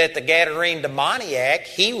that the Gadarene demoniac,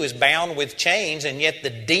 he was bound with chains, and yet the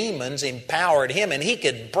demons empowered him, and he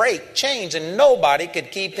could break chains, and nobody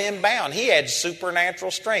could keep him bound. He had supernatural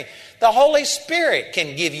strength. The Holy Spirit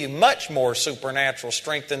can give you much more supernatural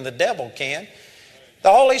strength than the devil can.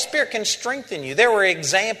 The Holy Spirit can strengthen you. There were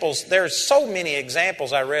examples, there's so many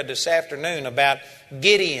examples I read this afternoon about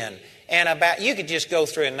Gideon, and about, you could just go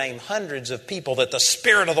through and name hundreds of people that the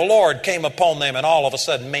Spirit of the Lord came upon them, and all of a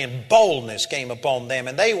sudden, man, boldness came upon them.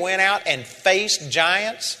 And they went out and faced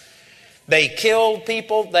giants. They killed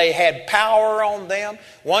people. They had power on them.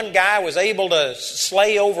 One guy was able to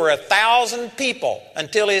slay over 1,000 people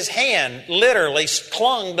until his hand literally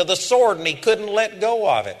clung to the sword and he couldn't let go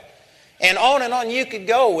of it. And on you could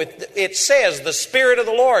go with, it says the Spirit of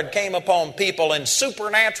the Lord came upon people and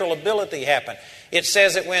supernatural ability happened. It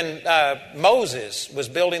says that when Moses was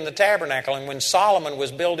building the tabernacle and when Solomon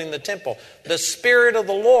was building the temple, the Spirit of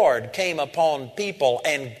the Lord came upon people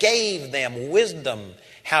and gave them wisdom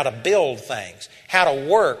how to build things, how to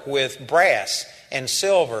work with brass and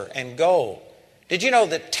silver and gold. Did you know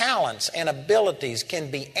that talents and abilities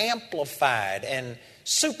can be amplified and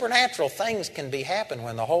supernatural things can be happen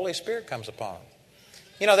when the Holy Spirit comes upon them?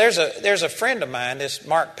 You know, there's a friend of mine, this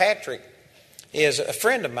Mark Patrick, is a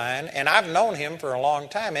friend of mine, and I've known him for a long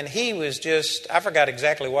time, and he was just, I forgot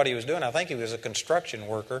exactly what he was doing. I think he was a construction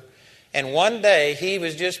worker. And one day he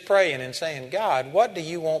was just praying and saying, God, what do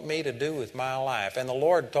you want me to do with my life? And the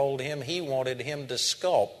Lord told him he wanted him to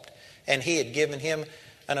sculpt, and he had given him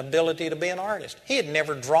an ability to be an artist. He had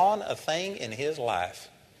never drawn a thing in his life.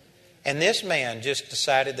 And this man just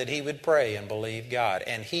decided that he would pray and believe God,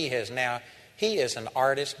 and he is an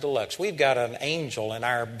artist deluxe. We've got an angel in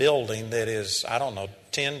our building that is,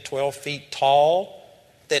 10, 12 feet tall.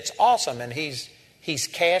 That's awesome. And he's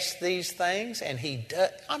cast these things, and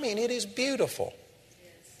it is beautiful.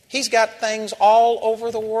 He's got things all over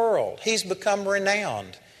the world. He's become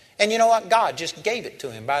renowned. And you know what? God just gave it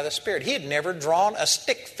to him by the Spirit. He had never drawn a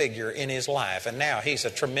stick figure in his life, and now he's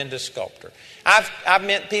a tremendous sculptor. I've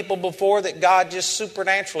met people before that God just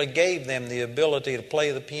supernaturally gave them the ability to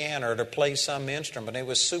play the piano or to play some instrument. It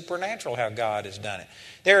was supernatural how God has done it.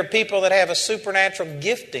 There are people that have a supernatural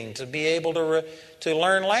gifting to be able to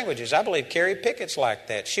learn languages. I believe Carrie Pickett's like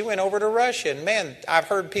that. She went over to Russia, and man, I've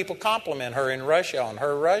heard people compliment her in Russia on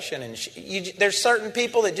her Russian. And there's certain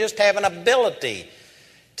people that just have an ability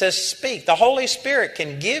to speak. The Holy Spirit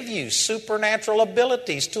can give you supernatural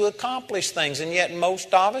abilities to accomplish things, and yet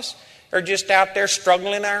most of us are just out there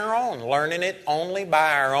struggling our own, learning it only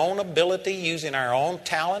by our own ability, using our own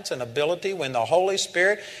talents and ability, when the Holy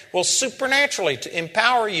Spirit will supernaturally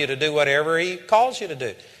empower you to do whatever He calls you to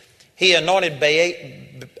do. He anointed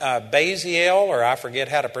Baziel, or I forget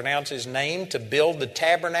how to pronounce his name, to build the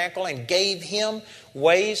tabernacle and gave him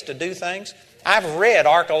ways to do things. I've read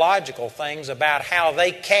archaeological things about how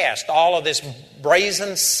they cast all of this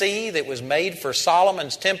brazen sea that was made for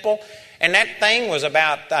Solomon's temple. And that thing was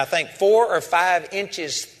about, I think, 4 or 5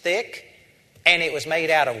 inches thick. And it was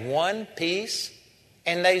made out of one piece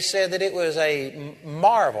And they said that it was a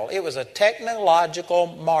marvel. It was a technological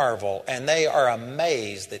marvel. And they are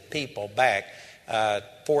amazed that people back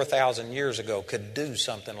 4,000 years ago could do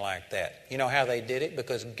something like that. You know how they did it?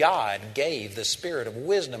 Because God gave the spirit of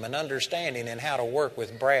wisdom and understanding in how to work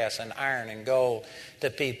with brass and iron and gold to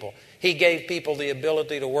people. He gave people the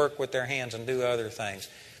ability to work with their hands and do other things.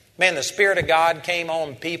 Man, the Spirit of God came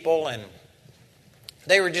on people and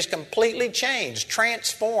they were just completely changed,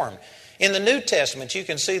 transformed. In the New Testament, you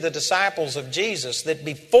can see the disciples of Jesus that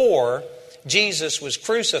before Jesus was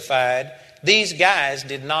crucified, these guys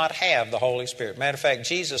did not have the Holy Spirit. Matter of fact,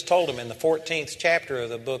 Jesus told them in the 14th chapter of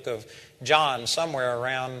the book of John, somewhere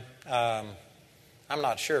around, I'm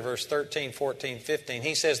not sure, verse 13, 14, 15,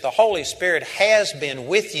 he says, the Holy Spirit has been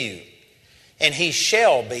with you, and He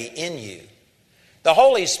shall be in you. The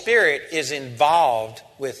Holy Spirit is involved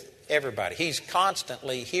with everybody. He's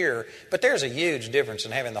constantly here, but there's a huge difference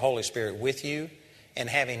in having the Holy Spirit with you and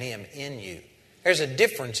having Him in you. There's a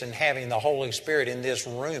difference in having the Holy Spirit in this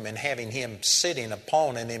room and having Him sitting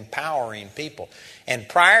upon and empowering people. And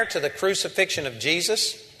prior to the crucifixion of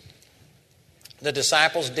Jesus, the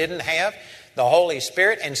disciples didn't have the Holy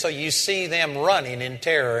Spirit, and so you see them running in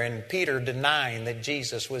terror and Peter denying that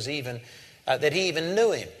Jesus was even, that he even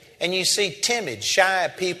knew Him. And you see timid,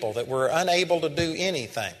 shy people that were unable to do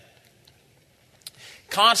anything.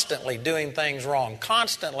 Constantly doing things wrong.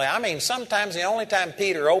 Constantly. I mean, sometimes the only time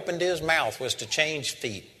Peter opened his mouth was to change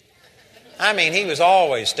feet. I mean, he was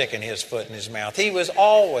always sticking his foot in his mouth. He was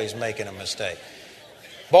always making a mistake.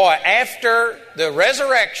 Boy, after the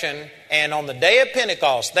resurrection and on the day of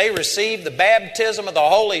Pentecost, they received the baptism of the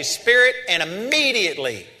Holy Spirit, and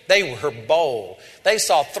immediately they were bold. They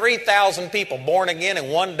saw 3,000 people born again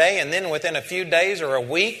in one day, and then within a few days or a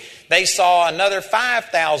week, they saw another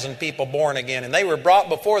 5,000 people born again. And they were brought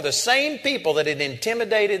before the same people that had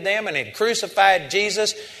intimidated them and had crucified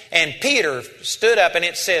Jesus. And Peter stood up, and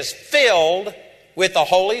it says, filled with the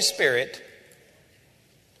Holy Spirit.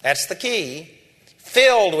 That's the key.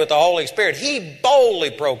 Filled with the Holy Spirit. He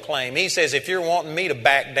boldly proclaimed. He says, if you're wanting me to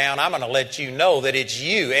back down, I'm going to let you know that it's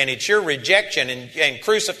you and it's your rejection and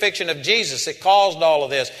crucifixion of Jesus that caused all of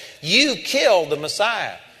this. You killed the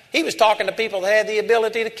Messiah. He was talking to people that had the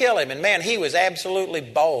ability to kill Him. And man, he was absolutely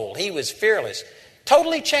bold. He was fearless.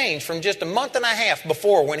 Totally changed from just a month and a half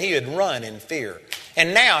before when he had run in fear.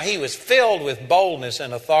 And now he was filled with boldness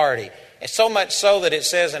and authority. So much so that it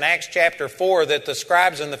says in Acts chapter 4 that the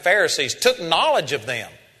scribes and the Pharisees took knowledge of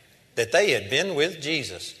them, that they had been with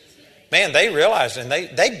Jesus. Man, they realized and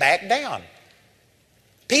they backed down.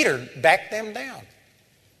 Peter backed them down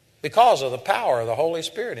because of the power of the Holy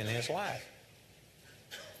Spirit in his life.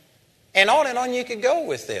 And on you could go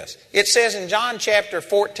with this. It says in John chapter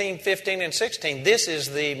 14, 15, and 16, this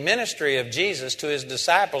is the ministry of Jesus to His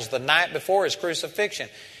disciples the night before His crucifixion.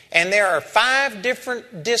 And there are 5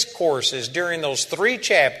 different discourses during those 3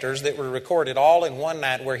 chapters that were recorded all in one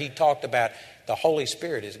night where He talked about the Holy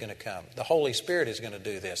Spirit is going to come. The Holy Spirit is going to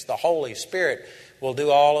do this. The Holy Spirit will do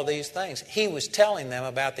all of these things. He was telling them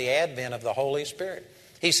about the advent of the Holy Spirit.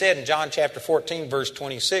 He said in John chapter 14, verse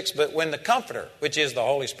 26, but when the Comforter, which is the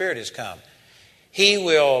Holy Spirit, is come, He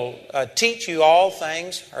will teach you all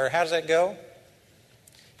things, or how does that go?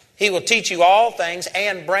 He will teach you all things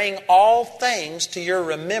and bring all things to your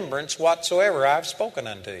remembrance whatsoever I've spoken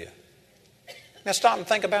unto you. Now stop and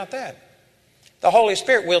think about that. The Holy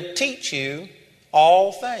Spirit will teach you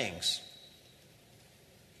all things.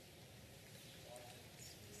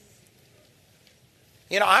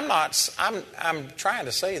 You know, I'm trying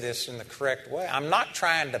to say this in the correct way. I'm not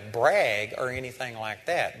trying to brag or anything like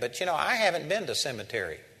that. But, you know, I haven't been to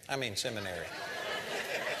seminary.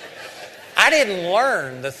 I didn't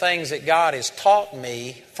learn the things that God has taught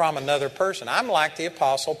me from another person. I'm like the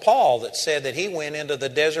Apostle Paul that said that he went into the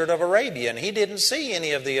desert of Arabia and he didn't see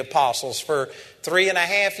any of the apostles for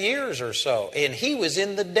 3.5 years or so. And he was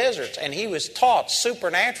in the deserts and he was taught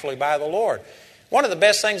supernaturally by the Lord. One of the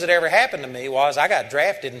best things that ever happened to me was I got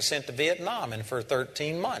drafted and sent to Vietnam, and for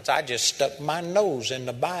 13 months I just stuck my nose in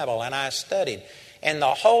the Bible and I studied. And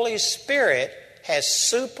the Holy Spirit has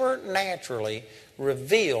supernaturally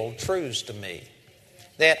revealed truths to me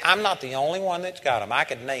that I'm not the only one that's got them. I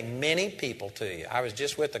could name many people to you. I was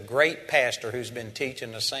just with a great pastor who's been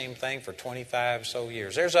teaching the same thing for 25 so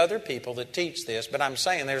years. There's other people that teach this, but I'm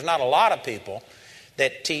saying there's not a lot of people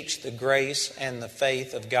that teach the grace and the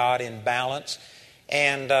faith of God in balance.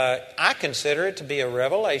 And I consider it to be a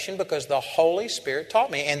revelation because the Holy Spirit taught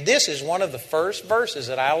me. And this is one of the first verses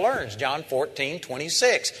that I learned, John 14,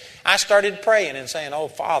 26. I started praying and saying, oh,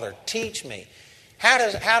 Father, teach me. How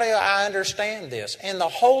do I understand this? And the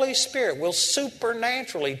Holy Spirit will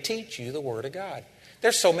supernaturally teach you the Word of God.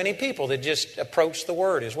 There's so many people that just approach the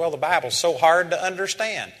Word as, well, the Bible's so hard to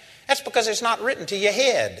understand. That's because it's not written to your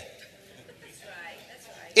head.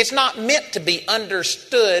 It's not meant to be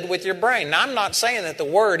understood with your brain. Now, I'm not saying that the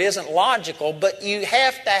Word isn't logical, but you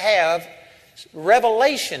have to have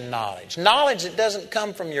revelation knowledge. Knowledge that doesn't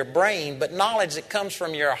come from your brain, but knowledge that comes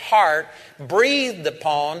from your heart, breathed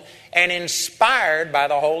upon and inspired by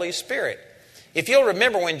the Holy Spirit. If you'll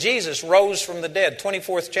remember when Jesus rose from the dead,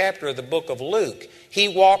 24th chapter of the book of Luke, he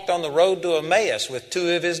walked on the road to Emmaus with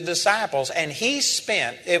two of his disciples, and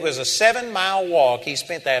it was a 7-mile walk. He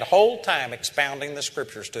spent that whole time expounding the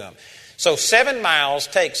Scriptures to them. So 7 miles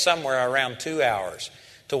takes somewhere around 2 hours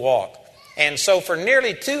to walk. And so for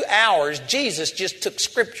nearly 2 hours, Jesus just took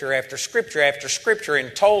Scripture after Scripture after Scripture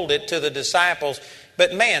and told it to the disciples.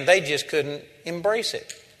 But man, they just couldn't embrace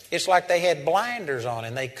it. It's like they had blinders on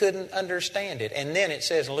and they couldn't understand it. And then it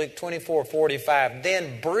says in Luke 24:45,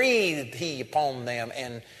 then breathed he upon them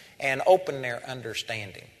and opened their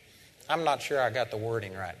understanding. I'm not sure I got the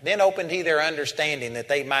wording right. Then opened he their understanding that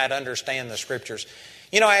they might understand the Scriptures.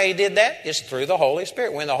 You know how he did that? It's through the Holy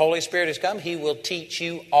Spirit. When the Holy Spirit has come, he will teach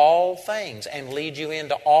you all things and lead you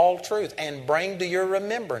into all truth and bring to your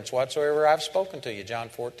remembrance whatsoever I've spoken to you. John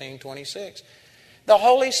 14:26. The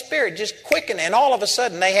Holy Spirit just quickened, and all of a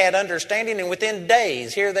sudden they had understanding, and within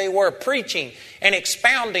days, here they were preaching and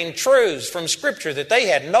expounding truths from Scripture that they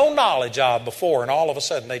had no knowledge of before, and all of a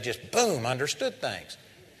sudden they just, boom, understood things.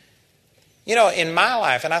 You know, in my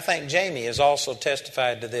life, and I think Jamie has also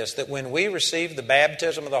testified to this, that when we receive the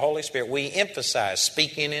baptism of the Holy Spirit, we emphasize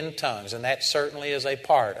speaking in tongues, and that certainly is a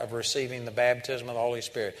part of receiving the baptism of the Holy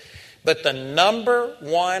Spirit. But the number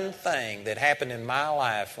one thing that happened in my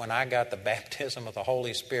life when I got the baptism of the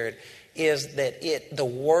Holy Spirit is that the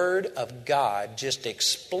Word of God just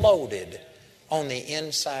exploded on the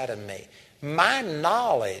inside of me. My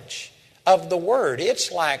knowledge of the Word,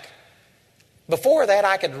 it's like, before that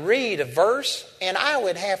I could read a verse and I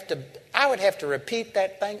would have to repeat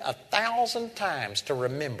that thing 1,000 times to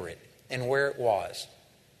remember it and where it was.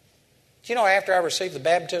 You know, after I received the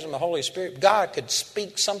baptism of the Holy Spirit, God could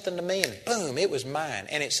speak something to me and boom, it was mine.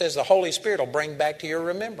 And it says the Holy Spirit will bring back to your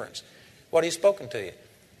remembrance what He's spoken to you.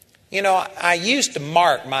 You know, I used to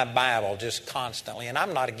mark my Bible just constantly, and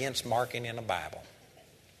I'm not against marking in a Bible.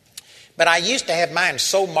 But I used to have mine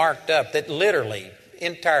so marked up that literally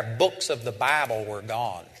entire books of the Bible were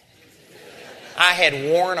gone. I had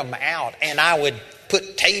worn them out, and I would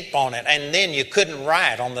put tape on it, and then you couldn't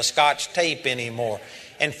write on the Scotch tape anymore.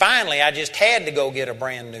 And finally, I just had to go get a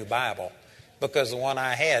brand new Bible because the one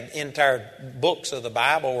I had, entire books of the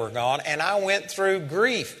Bible were gone. And I went through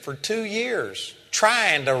grief for 2 years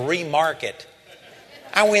trying to remark it.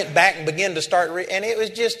 I went back and began to start, and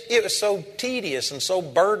it was so tedious and so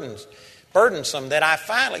burdensome that I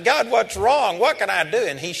finally, God, what's wrong? What can I do?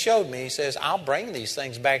 And He showed me. He says, I'll bring these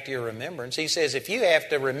things back to your remembrance. He says, if you have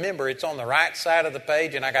to remember, it's on the right side of the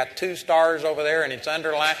page, and I got 2 stars over there, and it's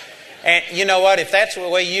underlined. And you know what? If that's the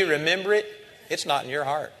way you remember it, it's not in your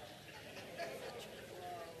heart.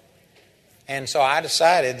 And so I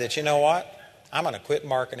decided that, you know what? I'm going to quit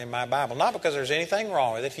marking in my Bible. Not because there's anything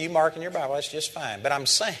wrong with it. If you mark in your Bible, that's just fine. But I'm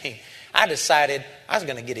saying, I decided I was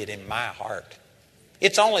going to get it in my heart.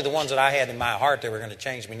 It's only the ones that I had in my heart that were going to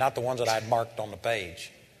change me, not the ones that I'd marked on the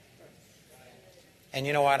page. And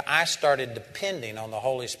you know what? I started depending on the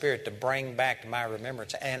Holy Spirit to bring back to my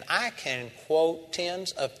remembrance. And I can quote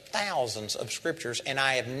tens of thousands of scriptures, and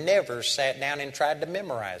I have never sat down and tried to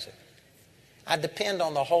memorize it. I depend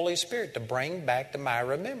on the Holy Spirit to bring back to my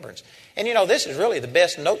remembrance. And you know, this is really the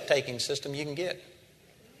best note-taking system you can get.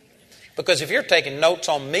 Because if you're taking notes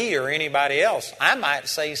on me or anybody else, I might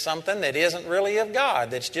say something that isn't really of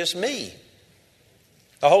God, that's just me.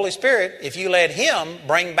 The Holy Spirit, if you let Him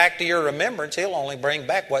bring back to your remembrance, He'll only bring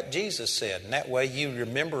back what Jesus said. And that way you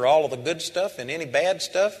remember all of the good stuff, and any bad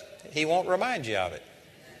stuff, He won't remind you of it.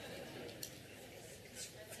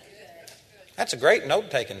 That's a great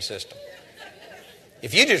note-taking system.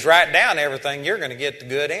 If you just write down everything, you're going to get the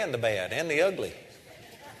good and the bad and the ugly.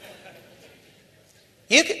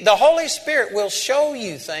 The Holy Spirit will show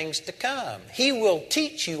you things to come. He will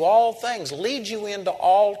teach you all things, lead you into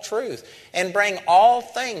all truth, and bring all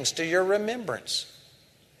things to your remembrance.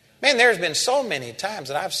 Man, there's been so many times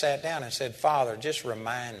that I've sat down and said, Father, just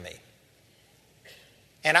remind me.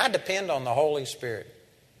 And I depend on the Holy Spirit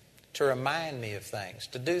to remind me of things,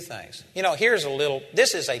 to do things. You know,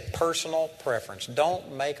 this is a personal preference.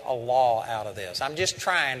 Don't make a law out of this. I'm just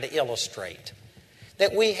trying to illustrate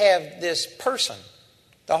that we have this person,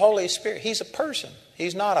 the Holy Spirit. He's a person.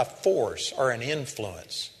 He's not a force or an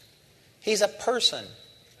influence. He's a person.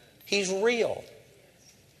 He's real.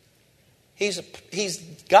 He's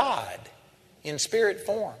God in spirit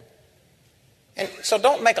form. And so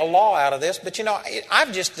don't make a law out of this, but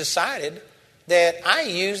I've just decided that I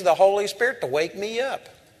use the Holy Spirit to wake me up.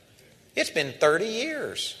 It's been 30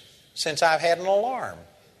 years since I've had an alarm.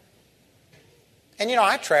 And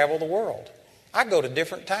I travel the world. I go to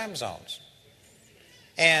different time zones.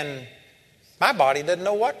 And my body doesn't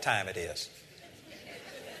know what time it is.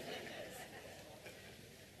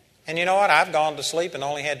 And you know what? I've gone to sleep and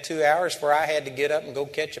only had 2 hours before I had to get up and go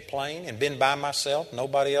catch a plane and been by myself,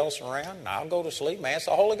 nobody else around. And I'll go to sleep and ask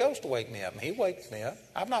the Holy Ghost to wake me up. And He wakes me up.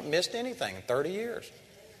 I've not missed anything in 30 years.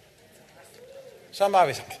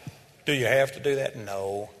 Somebody says, do you have to do that?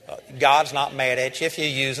 No. God's not mad at you if you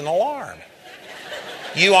use an alarm.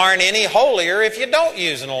 You aren't any holier if you don't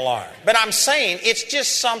use an alarm. But I'm saying it's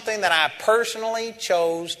just something that I personally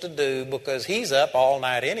chose to do because He's up all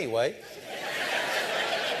night anyway.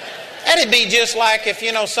 And it'd be just like if,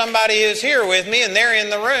 somebody is here with me and they're in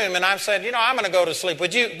the room and I've said, I'm going to go to sleep.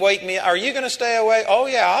 Would you wake me? Are you going to stay awake? Oh,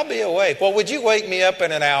 yeah, I'll be awake. Well, would you wake me up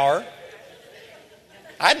in an hour?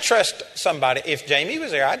 I'd trust somebody. If Jamie was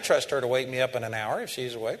there, I'd trust her to wake me up in an hour if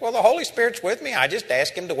she's awake. Well, the Holy Spirit's with me. I just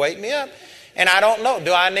ask Him to wake me up. And I don't know,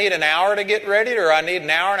 do I need an hour to get ready or I need an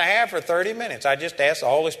hour and a half or 30 minutes? I just ask the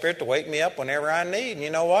Holy Spirit to wake me up whenever I need. And you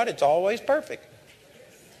know what? It's always perfect.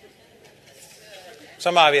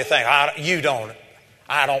 Some of you think,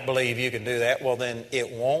 I don't believe you can do that. Well, then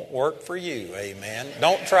it won't work for you. Amen.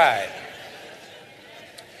 Don't try it.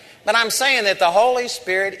 But I'm saying that the Holy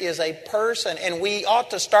Spirit is a person, and we ought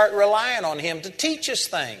to start relying on Him to teach us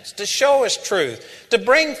things, to show us truth, to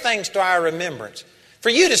bring things to our remembrance. For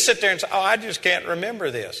you to sit there and say, I just can't remember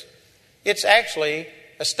this. It's actually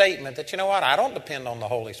a statement that, I don't depend on the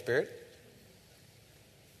Holy Spirit.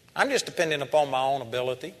 I'm just depending upon my own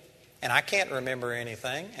ability. And I can't remember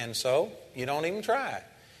anything, and so you don't even try.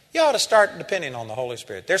 You ought to start depending on the Holy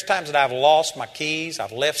Spirit. There's times that I've lost my keys,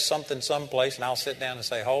 I've left something someplace, and I'll sit down and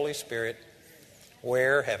say, Holy Spirit,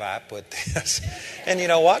 where have I put this? And you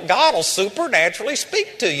know what? God will supernaturally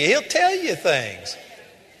speak to you. He'll tell you things.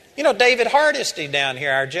 David Hardesty down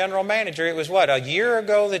here, our general manager, it was a year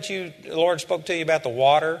ago that the Lord spoke to you about the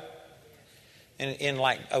water? In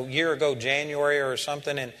like a year ago, January or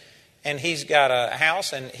something, and he's got a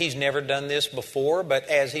house, and he's never done this before, but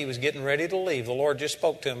as he was getting ready to leave, the Lord just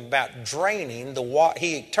spoke to him about draining the water.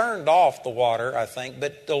 He turned off the water, I think,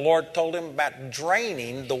 but the Lord told him about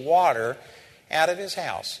draining the water out of his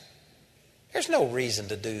house. There's no reason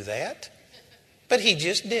to do that, but he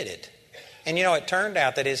just did it. And it turned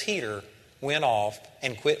out that his heater went off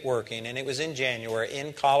and quit working, and it was in January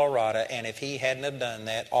in Colorado, and if he hadn't have done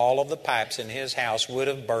that, all of the pipes in his house would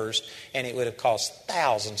have burst, and it would have cost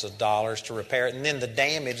thousands of dollars to repair it, and then the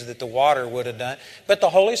damage that the water would have done. But the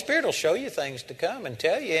Holy Spirit will show you things to come and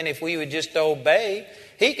tell you, and if we would just obey,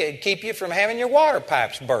 He could keep you from having your water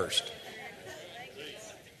pipes burst.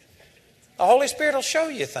 The Holy Spirit will show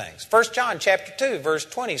you things. 1 John chapter 2, verse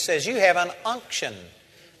 20 says, you have an unction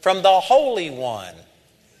from the Holy One.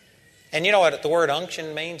 And you know what the word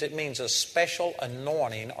unction means? It means a special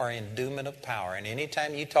anointing or endowment of power. And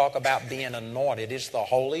anytime you talk about being anointed, it's the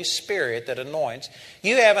Holy Spirit that anoints.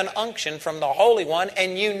 You have an unction from the Holy One,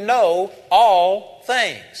 and you know all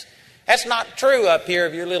things. That's not true up here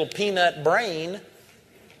of your little peanut brain.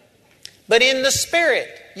 But in the Spirit,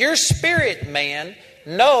 your spirit man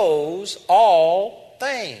knows all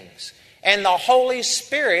things. And the Holy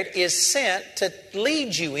Spirit is sent to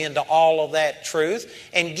lead you into all of that truth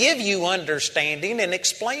and give you understanding and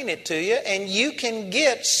explain it to you, and you can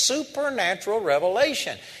get supernatural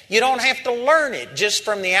revelation. You don't have to learn it just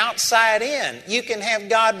from the outside in. You can have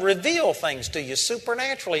God reveal things to you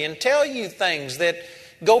supernaturally and tell you things that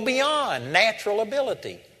go beyond natural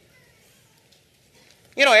ability.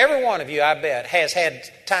 Every one of you, I bet, has had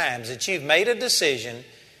times that you've made a decision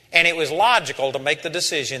and it was logical to make the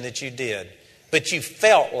decision that you did. But you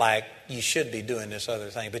felt like you should be doing this other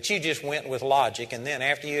thing. But you just went with logic. And then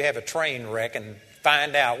after you have a train wreck and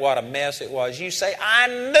find out what a mess it was, you say, I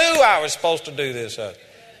knew I was supposed to do this.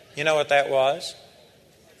 You know what that was?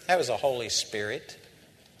 That was the Holy Spirit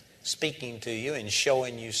speaking to you and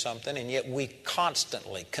showing you something. And yet we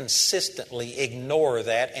constantly, consistently ignore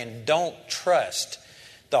that and don't trust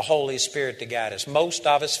the Holy Spirit to guide us. Most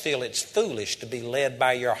of us feel it's foolish to be led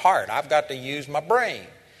by your heart. I've got to use my brain.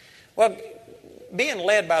 Well, being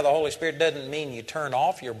led by the Holy Spirit doesn't mean you turn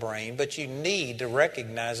off your brain, but you need to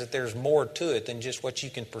recognize that there's more to it than just what you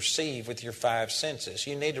can perceive with your five senses.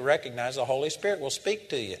 You need to recognize the Holy Spirit will speak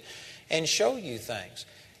to you and show you things.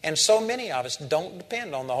 And so many of us don't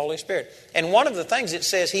depend on the Holy Spirit. And one of the things it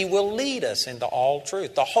says, He will lead us into all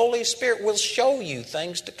truth. The Holy Spirit will show you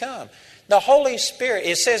things to come. The Holy Spirit,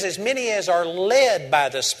 it says, as many as are led by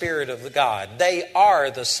the Spirit of God, they are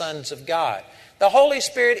the sons of God. The Holy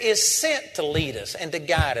Spirit is sent to lead us and to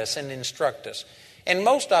guide us and instruct us. And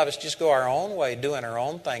most of us just go our own way, doing our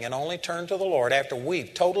own thing, and only turn to the Lord after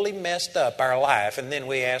we've totally messed up our life, and then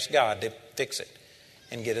we ask God to fix it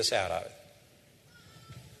and get us out of it.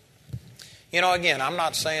 You know, again, I'm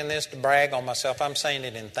not saying this to brag on myself. I'm saying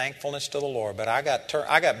it in thankfulness to the Lord. But I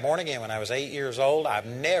got born again when I was 8 years old. I've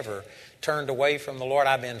never turned away from the Lord.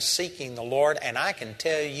 I've been seeking the Lord. And I can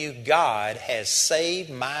tell you, God has saved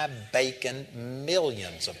my bacon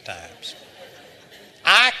millions of times.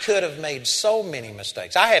 I could have made so many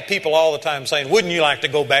mistakes. I had people all the time saying, wouldn't you like to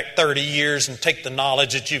go back 30 years and take the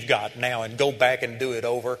knowledge that you've got now and go back and do it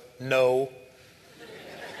over? No.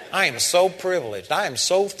 I am so privileged. I am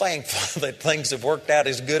so thankful that things have worked out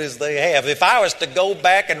as good as they have. If I was to go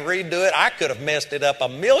back and redo it, I could have messed it up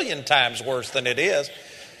 1,000,000 times worse than it is.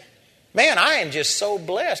 Man, I am just so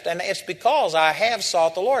blessed. And it's because I have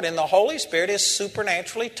sought the Lord. And the Holy Spirit has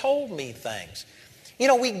supernaturally told me things. You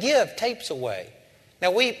know, we give tapes away. Now,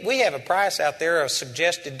 we have a price out there, a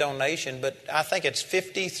suggested donation, but I think it's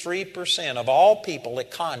 53% of all people that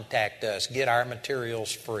contact us get our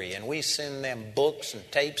materials free. And we send them books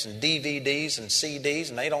and tapes and DVDs and CDs,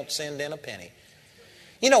 and they don't send in a penny.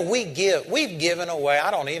 You know, we've given away, I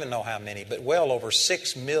don't even know how many, but well over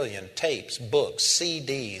 6 million tapes, books,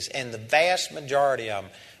 CDs, and the vast majority of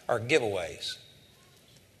them are giveaways.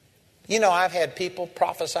 You know, I've had people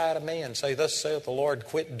prophesy to me and say, thus saith the Lord,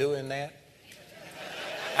 quit doing that.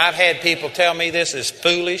 I've had people tell me this is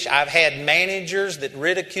foolish. I've had managers that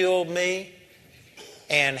ridiculed me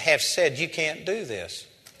and have said, you can't do this.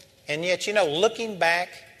 And yet, you know, looking back,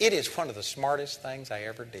 it is one of the smartest things I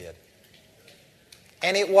ever did.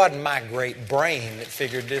 And it wasn't my great brain that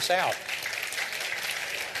figured this out.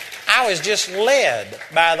 I was just led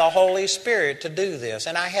by the Holy Spirit to do this.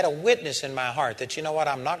 And I had a witness in my heart that, you know what,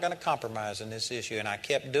 I'm not going to compromise in this issue. And I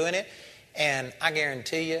kept doing it. And I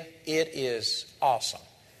guarantee you, it is awesome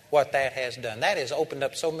what that has done. That has opened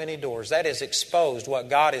up so many doors. That has exposed what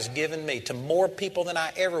God has given me to more people than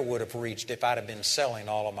I ever would have reached if I'd have been selling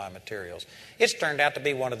all of my materials. It's turned out to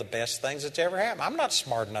be one of the best things that's ever happened. I'm not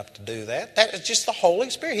smart enough to do that. That is just the Holy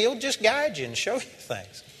Spirit. He'll just guide you and show you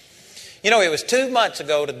things. You know, it was 2 months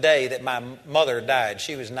ago today that my mother died.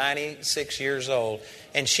 She was 96 years old,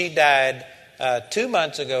 and she died 2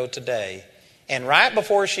 months ago today. And right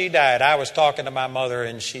before she died, I was talking to my mother,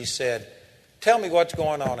 and she said, tell me what's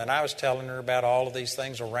going on. And I was telling her about all of these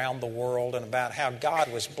things around the world and about how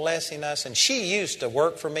God was blessing us. And she used to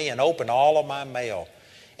work for me and open all of my mail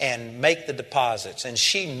and make the deposits. And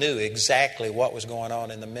she knew exactly what was going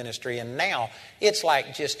on in the ministry. And now it's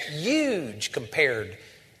like just huge compared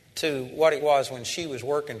to what it was when she was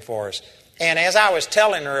working for us. And as I was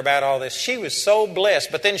telling her about all this, she was so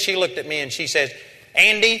blessed. But then she looked at me and she says,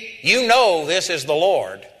 Andy, you know this is the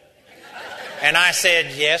Lord. And I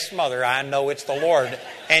said, yes, Mother, I know it's the Lord.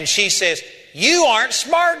 And she says, you aren't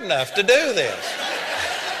smart enough to do this.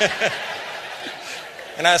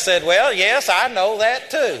 And I said, well, yes, I know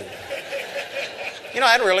that too. You know,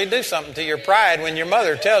 that'd really do something to your pride when your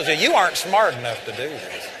mother tells you, you aren't smart enough to do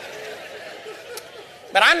this.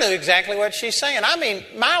 But I knew exactly what she's saying. I mean,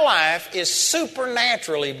 my life is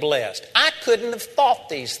supernaturally blessed. I couldn't have thought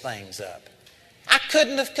these things up. I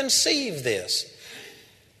couldn't have conceived this.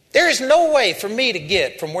 There is no way for me to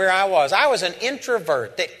get from where I was. I was an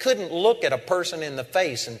introvert that couldn't look at a person in the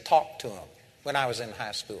face and talk to them when I was in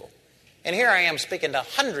high school. And here I am speaking to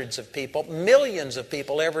hundreds of people, millions of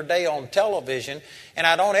people every day on television, and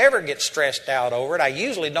I don't ever get stressed out over it. I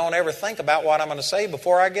usually don't ever think about what I'm going to say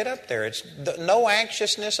before I get up there. It's no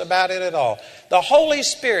anxiousness about it at all. The Holy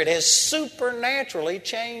Spirit has supernaturally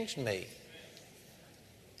changed me.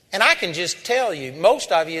 And I can just tell you,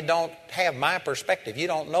 most of you don't have my perspective. You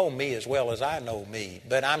don't know me as well as I know me.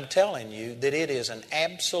 But I'm telling you that it is an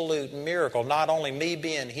absolute miracle. Not only me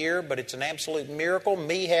being here, but it's an absolute miracle.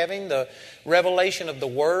 Me having the revelation of the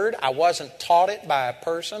Word. I wasn't taught it by a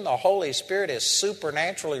person. The Holy Spirit has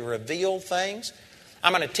supernaturally revealed things.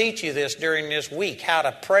 I'm going to teach you this during this week, how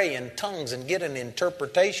to pray in tongues and get an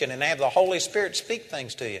interpretation and have the Holy Spirit speak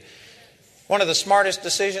things to you. One of the smartest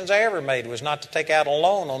decisions I ever made was not to take out a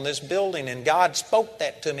loan on this building, and God spoke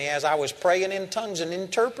that to me as I was praying in tongues and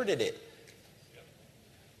interpreted it.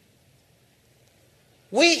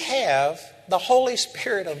 We have the Holy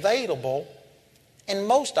Spirit available, and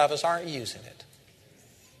most of us aren't using it.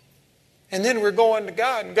 And then we're going to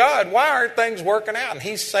God, God, why aren't things working out? And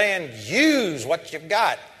He's saying, use what you've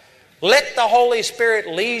got. Let the Holy Spirit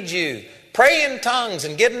lead you. Pray in tongues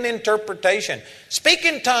and get an interpretation. Speak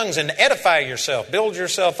in tongues and edify yourself. Build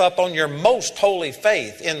yourself up on your most holy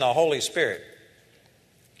faith in the Holy Spirit.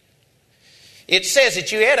 It says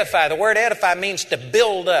that you edify. The word edify means to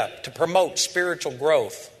build up, to promote spiritual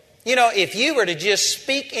growth. You know, if you were to just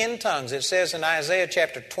speak in tongues, it says in Isaiah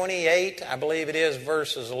chapter 28, I believe it is,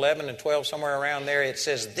 verses 11 and 12, somewhere around there, it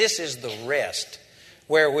says, this is the rest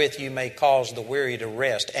wherewith you may cause the weary to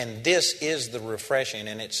rest. And this is the refreshing.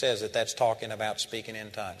 And it says that that's talking about speaking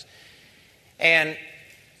in tongues. And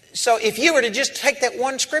so if you were to just take that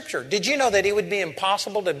one scripture, did you know that it would be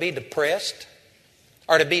impossible to be depressed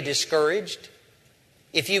or to be discouraged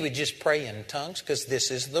if you would just pray in tongues? Because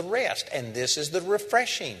this is the rest and this is the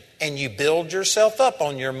refreshing. And you build yourself up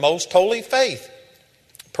on your most holy faith,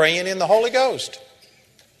 praying in the Holy Ghost.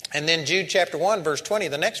 And then Jude chapter 1 verse 20,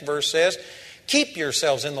 the next verse says, keep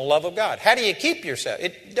yourselves in the love of God. How do you keep yourself?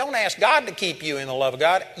 Don't ask God to keep you in the love of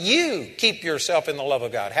God. You keep yourself in the love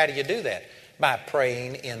of God. How do you do that? By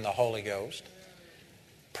praying in the Holy Ghost.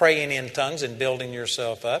 Praying in tongues and building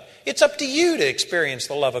yourself up. It's up to you to experience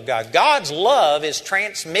the love of God. God's love is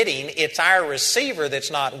transmitting. It's our receiver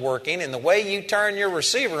that's not working. And the way you turn your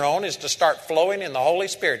receiver on is to start flowing in the Holy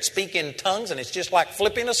Spirit. Speak in tongues, and it's just like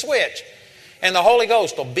flipping a switch. And the Holy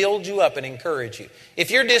Ghost will build you up and encourage you.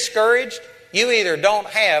 If you're discouraged, you either don't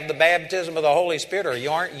have the baptism of the Holy Spirit or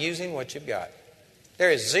you aren't using what you've got.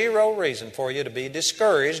 There is zero reason for you to be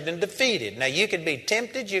discouraged and defeated. Now, you could be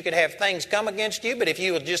tempted. You could have things come against you. But if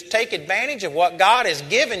you will just take advantage of what God has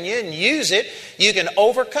given you and use it, you can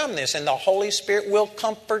overcome this. And the Holy Spirit will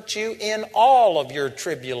comfort you in all of your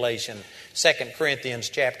tribulation. 2 Corinthians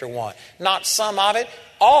chapter 1. Not some of it,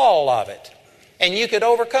 all of it. And you could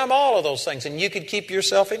overcome all of those things. And you could keep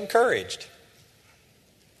yourself encouraged.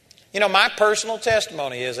 You know, my personal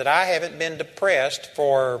testimony is that I haven't been depressed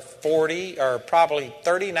for 40 or probably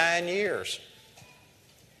 39 years.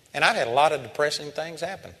 And I've had a lot of depressing things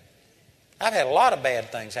happen. I've had a lot of bad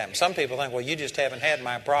things happen. Some people think, well, you just haven't had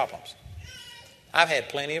my problems. I've had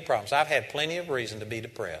plenty of problems. I've had plenty of reason to be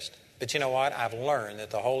depressed. But you know what? I've learned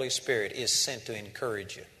that the Holy Spirit is sent to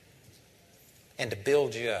encourage you and to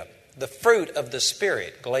build you up. The fruit of the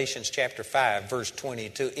Spirit, Galatians chapter 5, verse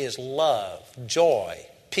 22, is love, joy,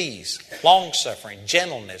 peace, long-suffering,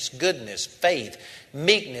 gentleness, goodness, faith,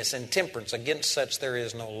 meekness, and temperance. Against such there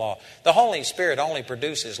is no law. The Holy Spirit only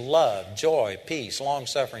produces love, joy, peace,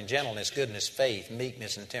 long-suffering, gentleness, goodness, faith,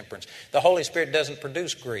 meekness, and temperance. The Holy Spirit doesn't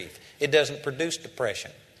produce grief. It doesn't produce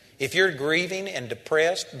depression. If you're grieving and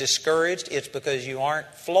depressed, discouraged, it's because you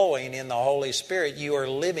aren't flowing in the Holy Spirit. You are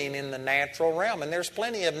living in the natural realm. And there's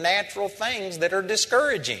plenty of natural things that are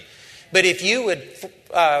discouraging. But if you would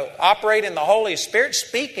operate in the Holy Spirit,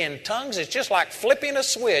 speak in tongues, it's just like flipping a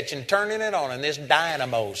switch and turning it on. And this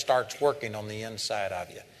dynamo starts working on the inside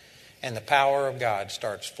of you. And the power of God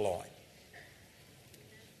starts flowing.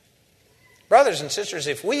 Brothers and sisters,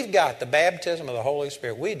 if we've got the baptism of the Holy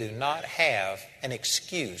Spirit, we do not have an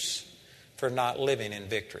excuse for not living in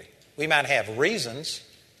victory. We might have reasons,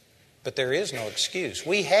 but there is no excuse.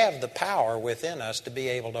 We have the power within us to be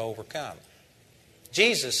able to overcome.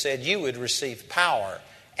 Jesus said you would receive power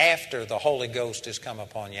after the Holy Ghost has come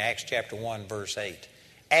upon you. Acts chapter 1, verse 8.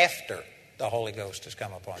 After the Holy Ghost has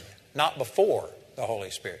come upon you. Not before the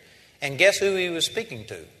Holy Spirit. And guess who he was speaking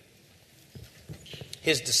to?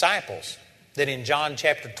 His disciples. That in John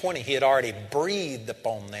chapter 20 he had already breathed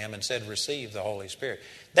upon them and said, receive the Holy Spirit.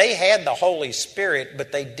 They had the Holy Spirit,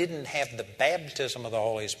 but they didn't have the baptism of the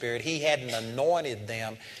Holy Spirit. He hadn't anointed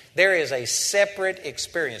them. There is a separate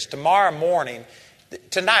experience. Tomorrow morning,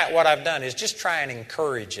 tonight what I've done is just try and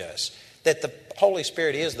encourage us that the Holy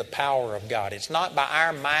Spirit is the power of God. It's not by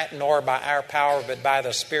our might nor by our power, but by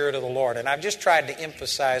the Spirit of the Lord. And I've just tried to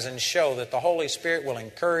emphasize and show that the Holy Spirit will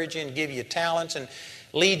encourage you and give you talents and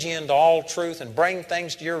lead you into all truth and bring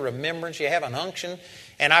things to your remembrance. You have an unction.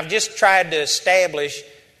 And I've just tried to establish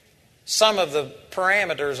some of the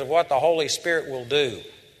parameters of what the Holy Spirit will do.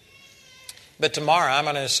 But tomorrow I'm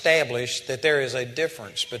going to establish that there is a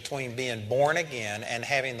difference between being born again and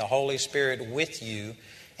having the Holy Spirit with you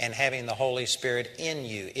and having the Holy Spirit in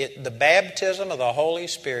you. The baptism of the Holy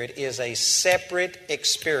Spirit is a separate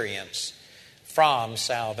experience from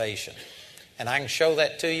salvation. And I can show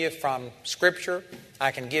that to you from Scripture.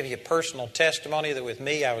 I can give you personal testimony that with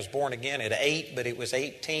me I was born again at 8, but it was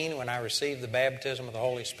 18 when I received the baptism of the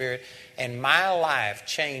Holy Spirit. And my life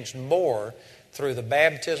changed more through the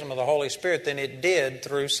baptism of the Holy Spirit than it did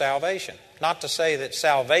through salvation. Not to say that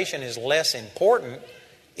salvation is less important.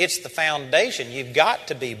 It's the foundation. You've got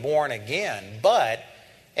to be born again. But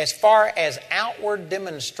As far as outward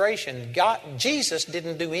demonstration, Jesus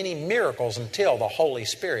didn't do any miracles until the Holy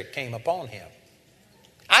Spirit came upon him.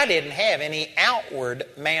 I didn't have any outward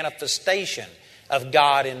manifestation of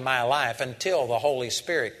God in my life until the Holy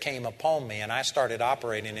Spirit came upon me and I started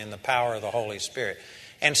operating in the power of the Holy Spirit.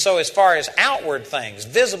 And so as far as outward things,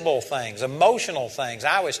 visible things, emotional things,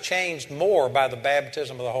 I was changed more by the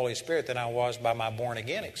baptism of the Holy Spirit than I was by my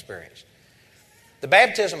born-again experience. The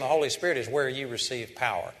baptism of the Holy Spirit is where you receive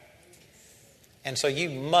power. And so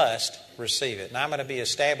you must receive it. And I'm going to be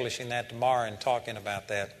establishing that tomorrow and talking about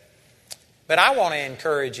that. But I want to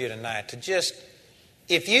encourage you tonight to just,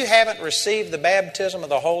 if you haven't received the baptism of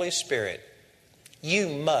the Holy Spirit, you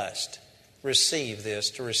must receive this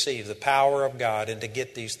to receive the power of God and to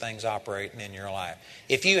get these things operating in your life.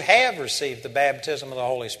 If you have received the baptism of the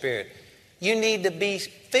Holy Spirit, you need to be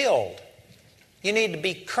filled. You need to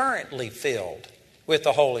be currently filled with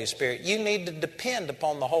the Holy Spirit. You need to depend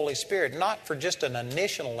upon the Holy Spirit, not for just an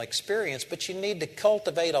initial experience, but you need to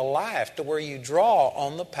cultivate a life to where you draw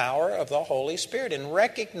on the power of the Holy Spirit and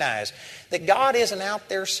recognize that God isn't out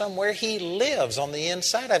there somewhere. He lives on the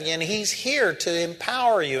inside of you, and He's here to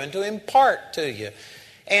empower you and to impart to you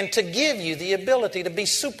and to give you the ability to be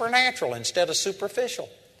supernatural instead of superficial.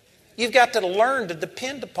 You've got to learn to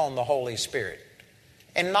depend upon the Holy Spirit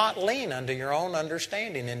and not lean unto your own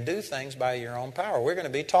understanding and do things by your own power. We're going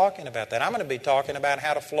to be talking about that. I'm going to be talking about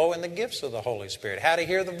how to flow in the gifts of the Holy Spirit, how to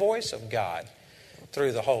hear the voice of God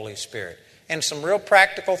through the Holy Spirit, and some real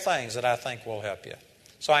practical things that I think will help you.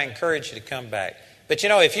 So I encourage you to come back. But you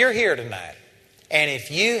know, if you're here tonight, and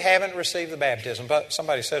if you haven't received the baptism, but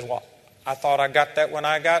somebody says, well, I thought I got that when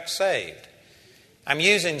I got saved. I'm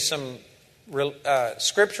using some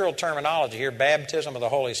scriptural terminology here, baptism of the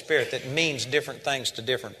Holy Spirit, that means different things to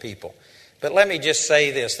different people. But let me just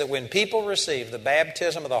say this, that when people receive the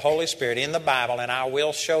baptism of the Holy Spirit in the Bible, and I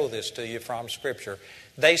will show this to you from Scripture,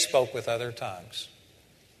 they spoke with other tongues.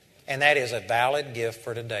 And that is a valid gift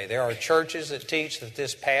for today. There are churches that teach that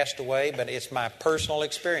this passed away, but it's my personal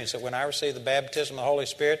experience that when I received the baptism of the Holy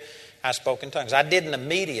Spirit, I spoke in tongues. I didn't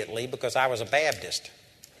immediately because I was a Baptist.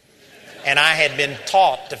 And I had been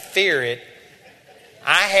taught to fear it.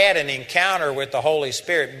 I had an encounter with the Holy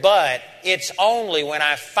Spirit, but it's only when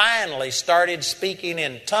I finally started speaking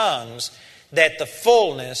in tongues that the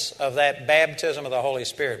fullness of that baptism of the Holy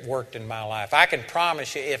Spirit worked in my life. I can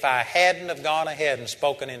promise you, if I hadn't have gone ahead and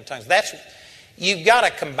spoken in tongues, you've got to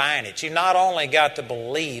combine it. You not only got to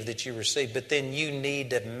believe that you received, but then you need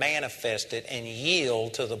to manifest it and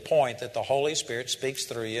yield to the point that the Holy Spirit speaks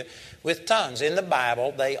through you with tongues. In the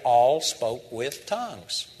Bible, they all spoke with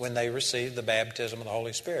tongues when they received the baptism of the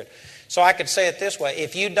Holy Spirit. So I could say it this way,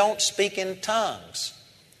 if you don't speak in tongues,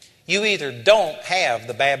 you either don't have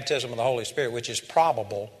the baptism of the Holy Spirit, which is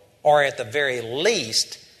probable, or at the very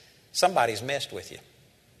least, somebody's messed with you.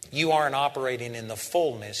 You aren't operating in the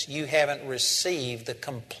fullness. You haven't received the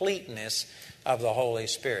completeness of the Holy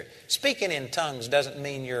Spirit. Speaking in tongues doesn't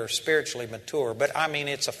mean you're spiritually mature, but I mean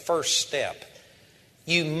it's a first step.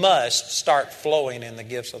 You must start flowing in the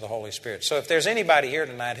gifts of the Holy Spirit. So if there's anybody here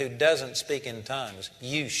tonight who doesn't speak in tongues,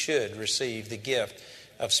 you should receive the gift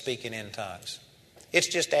of speaking in tongues. It's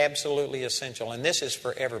just absolutely essential, and this is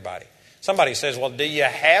for everybody. Somebody says, well, do you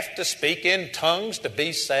have to speak in tongues to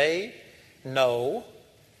be saved? No,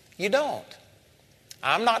 you don't.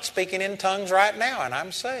 I'm not speaking in tongues right now, and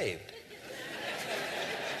I'm saved.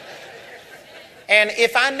 And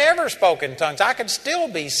if I never spoke in tongues, I could still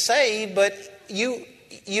be saved, but you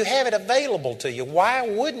have it available to you. Why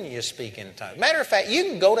wouldn't you speak in tongues? Matter of fact, you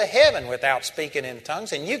can go to heaven without speaking in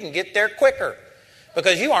tongues, and you can get there quicker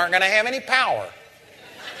because you aren't going to have any power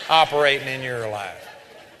operating in your life.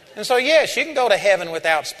 And so, yes, you can go to heaven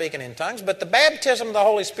without speaking in tongues, but the baptism of the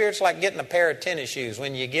Holy Spirit's like getting a pair of tennis shoes.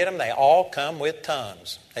 When you get them, they all come with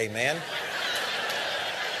tongues. Amen?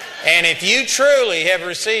 And if you truly have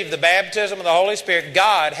received the baptism of the Holy Spirit,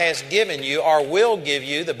 God has given you or will give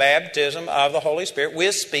you the baptism of the Holy Spirit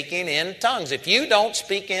with speaking in tongues. If you don't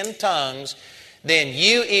speak in tongues, then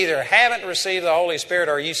you either haven't received the Holy Spirit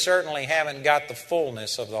or you certainly haven't got the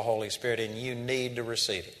fullness of the Holy Spirit, and you need to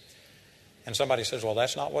receive it. And somebody says, well,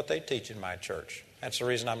 that's not what they teach in my church. That's the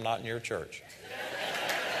reason I'm not in your church.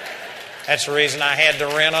 That's the reason I had to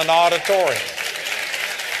rent an auditorium.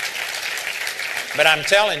 But I'm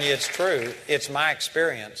telling you, it's true. It's my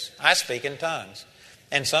experience. I speak in tongues.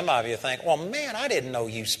 And some of you think, well, man, I didn't know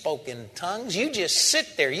you spoke in tongues. You just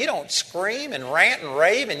sit there. You don't scream and rant and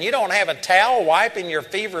rave, and you don't have a towel wiping your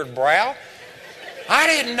fevered brow. I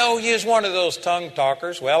didn't know you was one of those tongue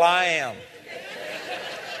talkers. Well, I am.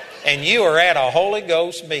 And you are at a Holy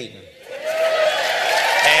Ghost meeting.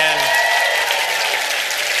 And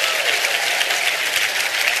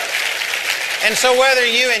And so whether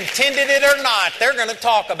you intended it or not, they're going to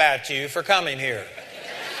talk about you for coming here.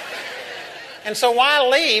 And so why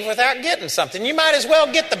leave without getting something? You might as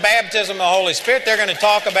well get the baptism of the Holy Spirit. They're going to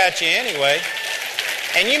talk about you anyway.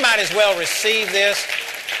 And you might as well receive this.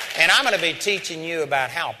 And I'm going to be teaching you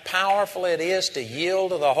about how powerful it is to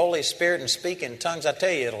yield to the Holy Spirit and speak in tongues. I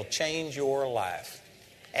tell you, it'll change your life.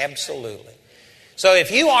 Absolutely. So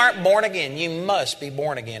if you aren't born again, you must be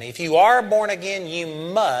born again. If you are born again, you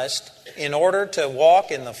must, in order to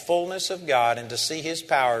walk in the fullness of God and to see His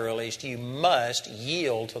power released, you must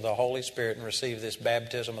yield to the Holy Spirit and receive this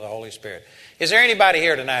baptism of the Holy Spirit. Is there anybody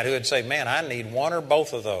here tonight who would say, man, I need one or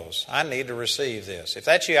both of those. I need to receive this. If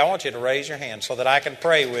that's you, I want you to raise your hand so that I can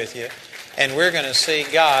pray with you, and we're going to see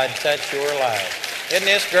God touch your life. Isn't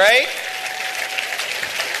this great?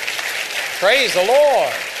 Praise the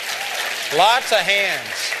Lord. Lots of hands.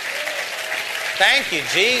 Thank you,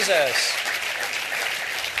 Jesus.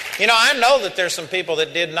 You know, I know that there's some people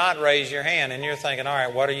that did not raise your hand, and you're thinking, all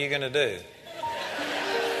right, what are you going to do?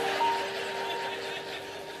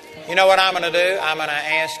 You know what I'm going to do? I'm going to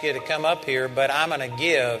ask you to come up here, but I'm going to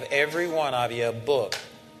give every one of you a book,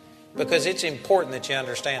 because it's important that you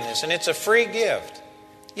understand this, and it's a free gift.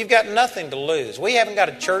 You've got nothing to lose. We haven't got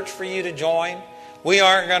a church for you to join. We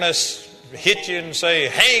aren't going to hit you and say,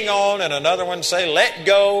 hang on, and another one say, let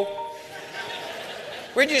go.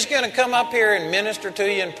 We're just going to come up here and minister to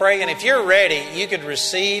you and pray. And if you're ready, you could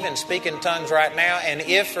receive and speak in tongues right now. And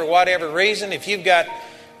if, for whatever reason, if you've got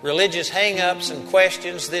religious hang-ups and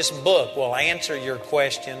questions, this book will answer your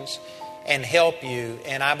questions and help you.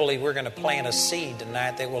 And I believe we're going to plant a seed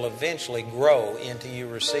tonight that will eventually grow into you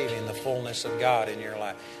receiving the fullness of God in your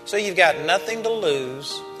life. So you've got nothing to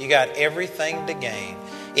lose. You got everything to gain.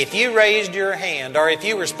 If you raised your hand, or if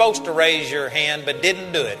you were supposed to raise your hand but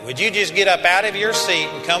didn't do it, would you just get up out of your seat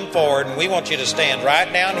and come forward? And we want you to stand right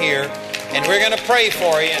down here, and we're going to pray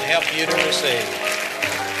for you and help you to receive.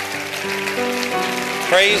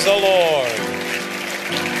 Praise the Lord.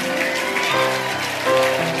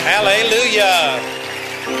 Hallelujah.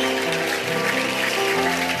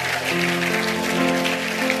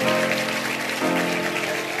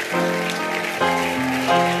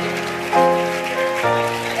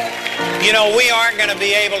 You know, we aren't going to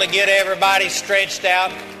be able to get everybody stretched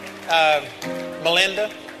out, Melinda.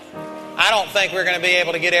 I don't think we're going to be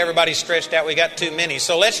able to get everybody stretched out. We got too many.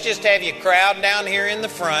 So let's just have you crowd down here in the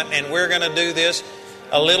front, and we're going to do this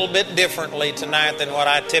a little bit differently tonight than what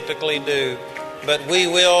I typically do. But we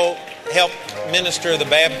will help minister the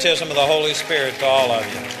baptism of the Holy Spirit to all of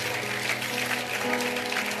you.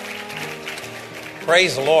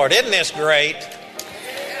 Praise the Lord. Isn't this great?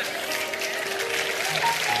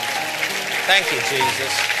 Thank you,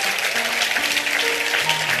 Jesus.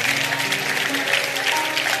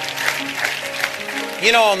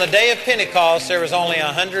 You know, on the day of Pentecost, there was only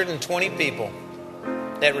 120 people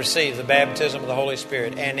that received the baptism of the Holy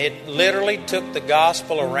Spirit. And it literally took the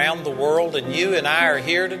gospel around the world. And you and I are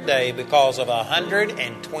here today because of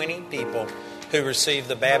 120 people who received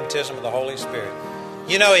the baptism of the Holy Spirit.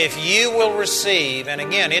 You know, if you will receive, and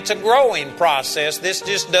again, it's a growing process. This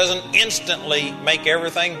just doesn't instantly make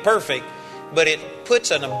everything perfect. But it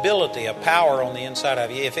puts an ability, a power on the inside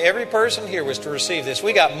of you. If every person here was to receive this,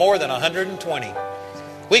 we got more than 120.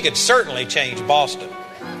 We could certainly change Boston.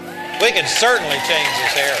 We could certainly change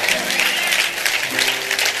this area.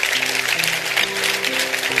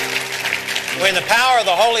 When the power of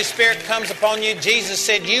the Holy Spirit comes upon you, Jesus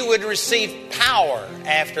said you would receive power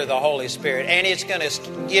after the Holy Spirit. And it's going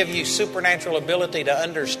to give you supernatural ability to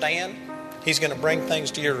understand. He's going to bring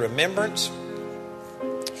things to your remembrance.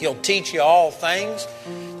 He'll teach you all things.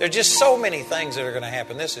 There are just so many things that are going to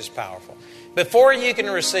happen. This is powerful. Before you can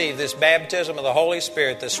receive this baptism of the Holy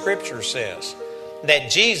Spirit, the Scripture says that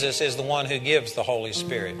Jesus is the one who gives the Holy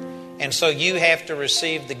Spirit. And so you have to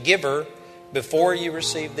receive the giver before you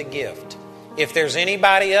receive the gift. If there's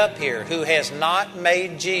anybody up here who has not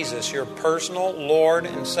made Jesus your personal Lord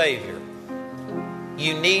and Savior,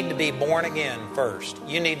 you need to be born again first.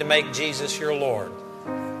 You need to make Jesus your Lord.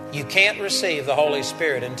 You can't receive the Holy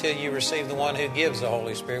Spirit until you receive the one who gives the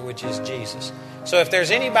Holy Spirit, which is Jesus. So if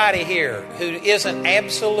there's anybody here who isn't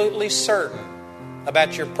absolutely certain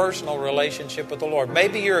about your personal relationship with the Lord,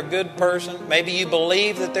 maybe you're a good person, maybe you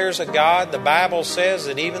believe that there's a God. The Bible says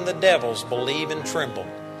that even the devils believe and tremble.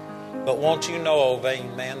 But won't you know, O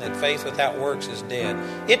vain man, that faith without works is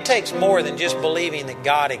dead? It takes more than just believing that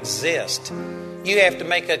God exists. You have to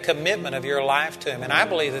make a commitment of your life to Him. And I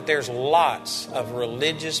believe that there's lots of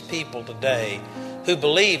religious people today who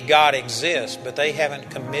believe God exists, but they haven't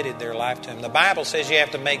committed their life to Him. The Bible says you have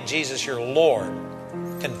to make Jesus your Lord.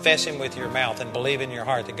 confess Him with your mouth and believe in your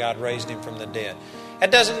heart that God raised Him from the dead. That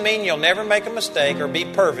doesn't mean you'll never make a mistake or be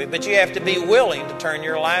perfect, but you have to be willing to turn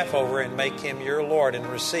your life over and make Him your Lord and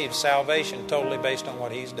receive salvation totally based on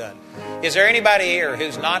what He's done. Is there anybody here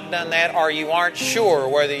who's not done that, or you aren't sure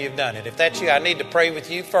whether you've done it? If that's you, I need to pray with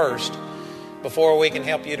you first before we can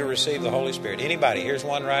help you to receive the Holy Spirit. Anybody? Here's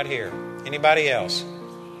one right here. Anybody else?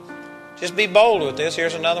 Just be bold with this.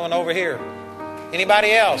 Here's another one over here.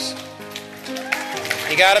 Anybody else?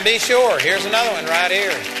 You got to be sure. Here's another one right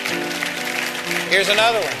here. Here's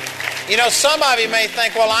another one. You know, some of you may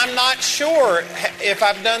think, well, I'm not sure if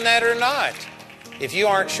I've done that or not. If you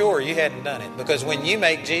aren't sure, you hadn't done it. Because when you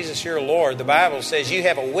make Jesus your Lord, the Bible says you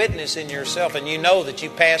have a witness in yourself and you know that you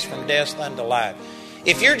pass from death unto life.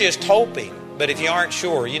 If you're just hoping, but if you aren't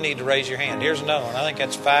sure, you need to raise your hand. Here's another one. I think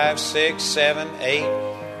that's 5, 6, 7,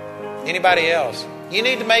 8. Anybody else? You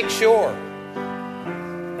need to make sure.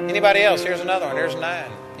 Anybody else? Here's another one. Here's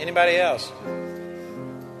 9. Anybody else?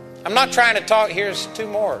 I'm not trying to talk. Here's 2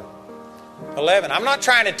 more. 11. I'm not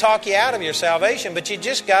trying to talk you out of your salvation, but you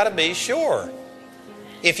just got to be sure.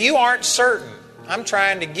 If you aren't certain, I'm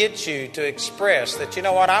trying to get you to express that, you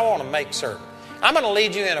know what, I want to make certain. I'm going to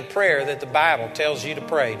lead you in a prayer that the Bible tells you to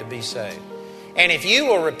pray to be saved. And if you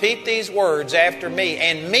will repeat these words after me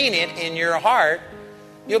and mean it in your heart,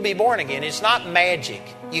 you'll be born again. It's not magic.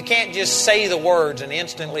 You can't just say the words and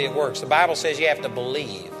instantly it works. The Bible says you have to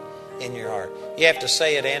believe in your heart. You have to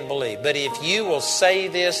say it and believe. But if you will say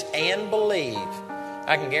this and believe,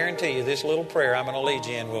 I can guarantee you this little prayer I'm going to lead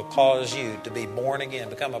you in will cause you to be born again,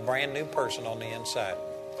 become a brand new person on the inside.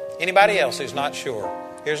 Anybody else who's not sure?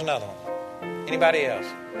 Here's another one. Anybody else?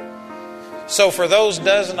 So for those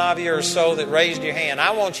dozen of you or so that raised your hand,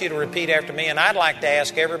 I want you to repeat after me, and I'd like to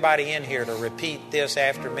ask everybody in here to repeat this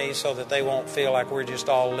after me so that they won't feel like we're just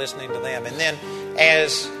all listening to them. And then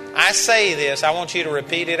as I say this, I want you to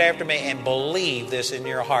repeat it after me and believe this in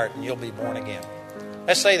your heart and you'll be born again.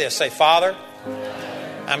 Let's say this. Say, Father,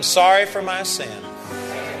 I'm sorry for my sin.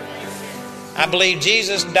 I believe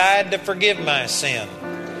Jesus died to forgive my sin.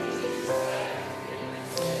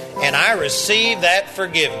 And I receive that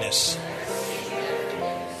forgiveness.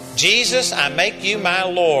 Jesus, I make you my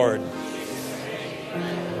Lord.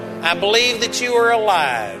 I believe that you are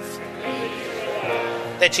alive,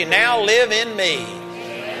 that you now live in me.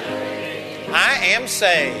 I am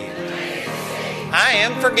saved. I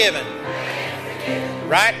am forgiven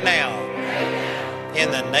right now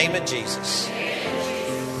in the name of Jesus.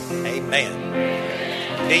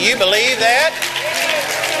 Amen. Do you believe that?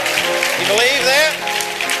 You believe that?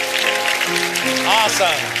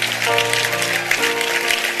 Awesome.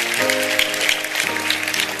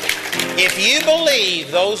 If you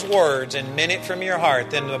believe those words and mean it from your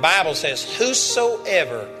heart, then the Bible says,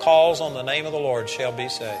 whosoever calls on the name of the Lord shall be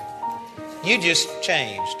saved. You just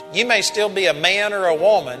changed. You may still be a man or a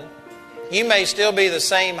woman. You may still be the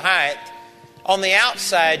same height. On the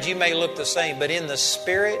outside, you may look the same, but in the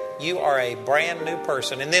spirit, you are a brand new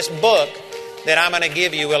person. And this book that I'm going to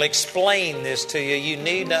give you will explain this to you. You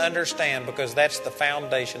need to understand because that's the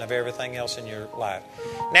foundation of everything else in your life.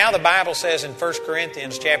 Now the Bible says in 1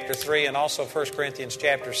 Corinthians chapter 3 and also 1 Corinthians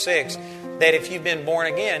chapter 6 that if you've been born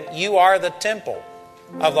again, you are the temple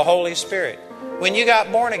of the Holy Spirit. When you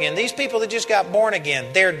got born again, these people that just got born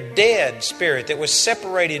again, their dead spirit that was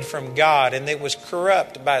separated from God and that was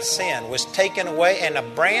corrupt by sin was taken away, and a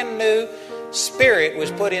brand new spirit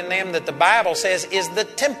was put in them that the Bible says is the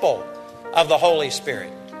temple of the Holy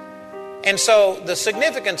Spirit. And so the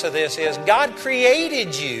significance of this is God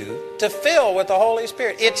created you to fill with the Holy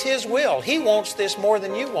Spirit. It's His will. He wants this more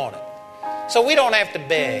than you want it. So we don't have to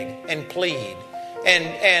beg and plead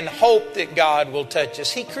and hope that God will touch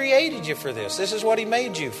us. He created you for this. This is what He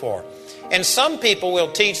made you for. And some people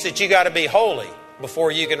will teach that you got to be holy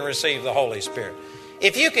before you can receive the Holy Spirit.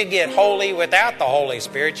 If you could get holy without the Holy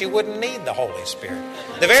Spirit, you wouldn't need the Holy Spirit.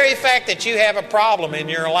 The very fact that you have a problem in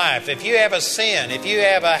your life, if you have a sin, if you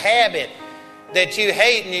have a habit that you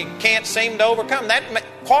hate and you can't seem to overcome, that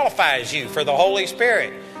qualifies you for the Holy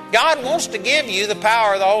Spirit. God wants to give you the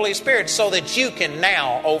power of the Holy Spirit so that you can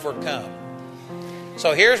now overcome.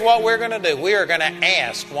 So here's what we're going to do. We are going to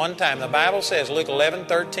ask one time. The Bible says, Luke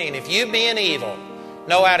 11:13, if you being evil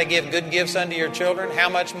know how to give good gifts unto your children, how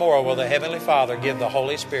much more will the Heavenly Father give the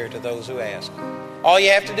Holy Spirit to those who ask? All you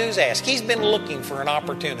have to do is ask. He's been looking for an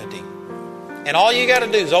opportunity. And all you got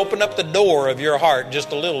to do is open up the door of your heart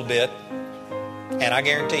just a little bit, and I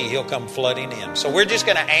guarantee you He'll come flooding in. So we're just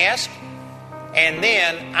going to ask, and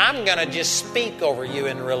then I'm going to just speak over you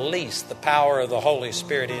and release the power of the Holy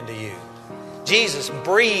Spirit into you. Jesus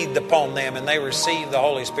breathed upon them and they received the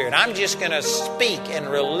Holy Spirit. I'm just going to speak and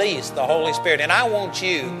release the Holy Spirit. And I want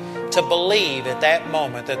you to believe at that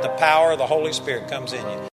moment that the power of the Holy Spirit comes in you.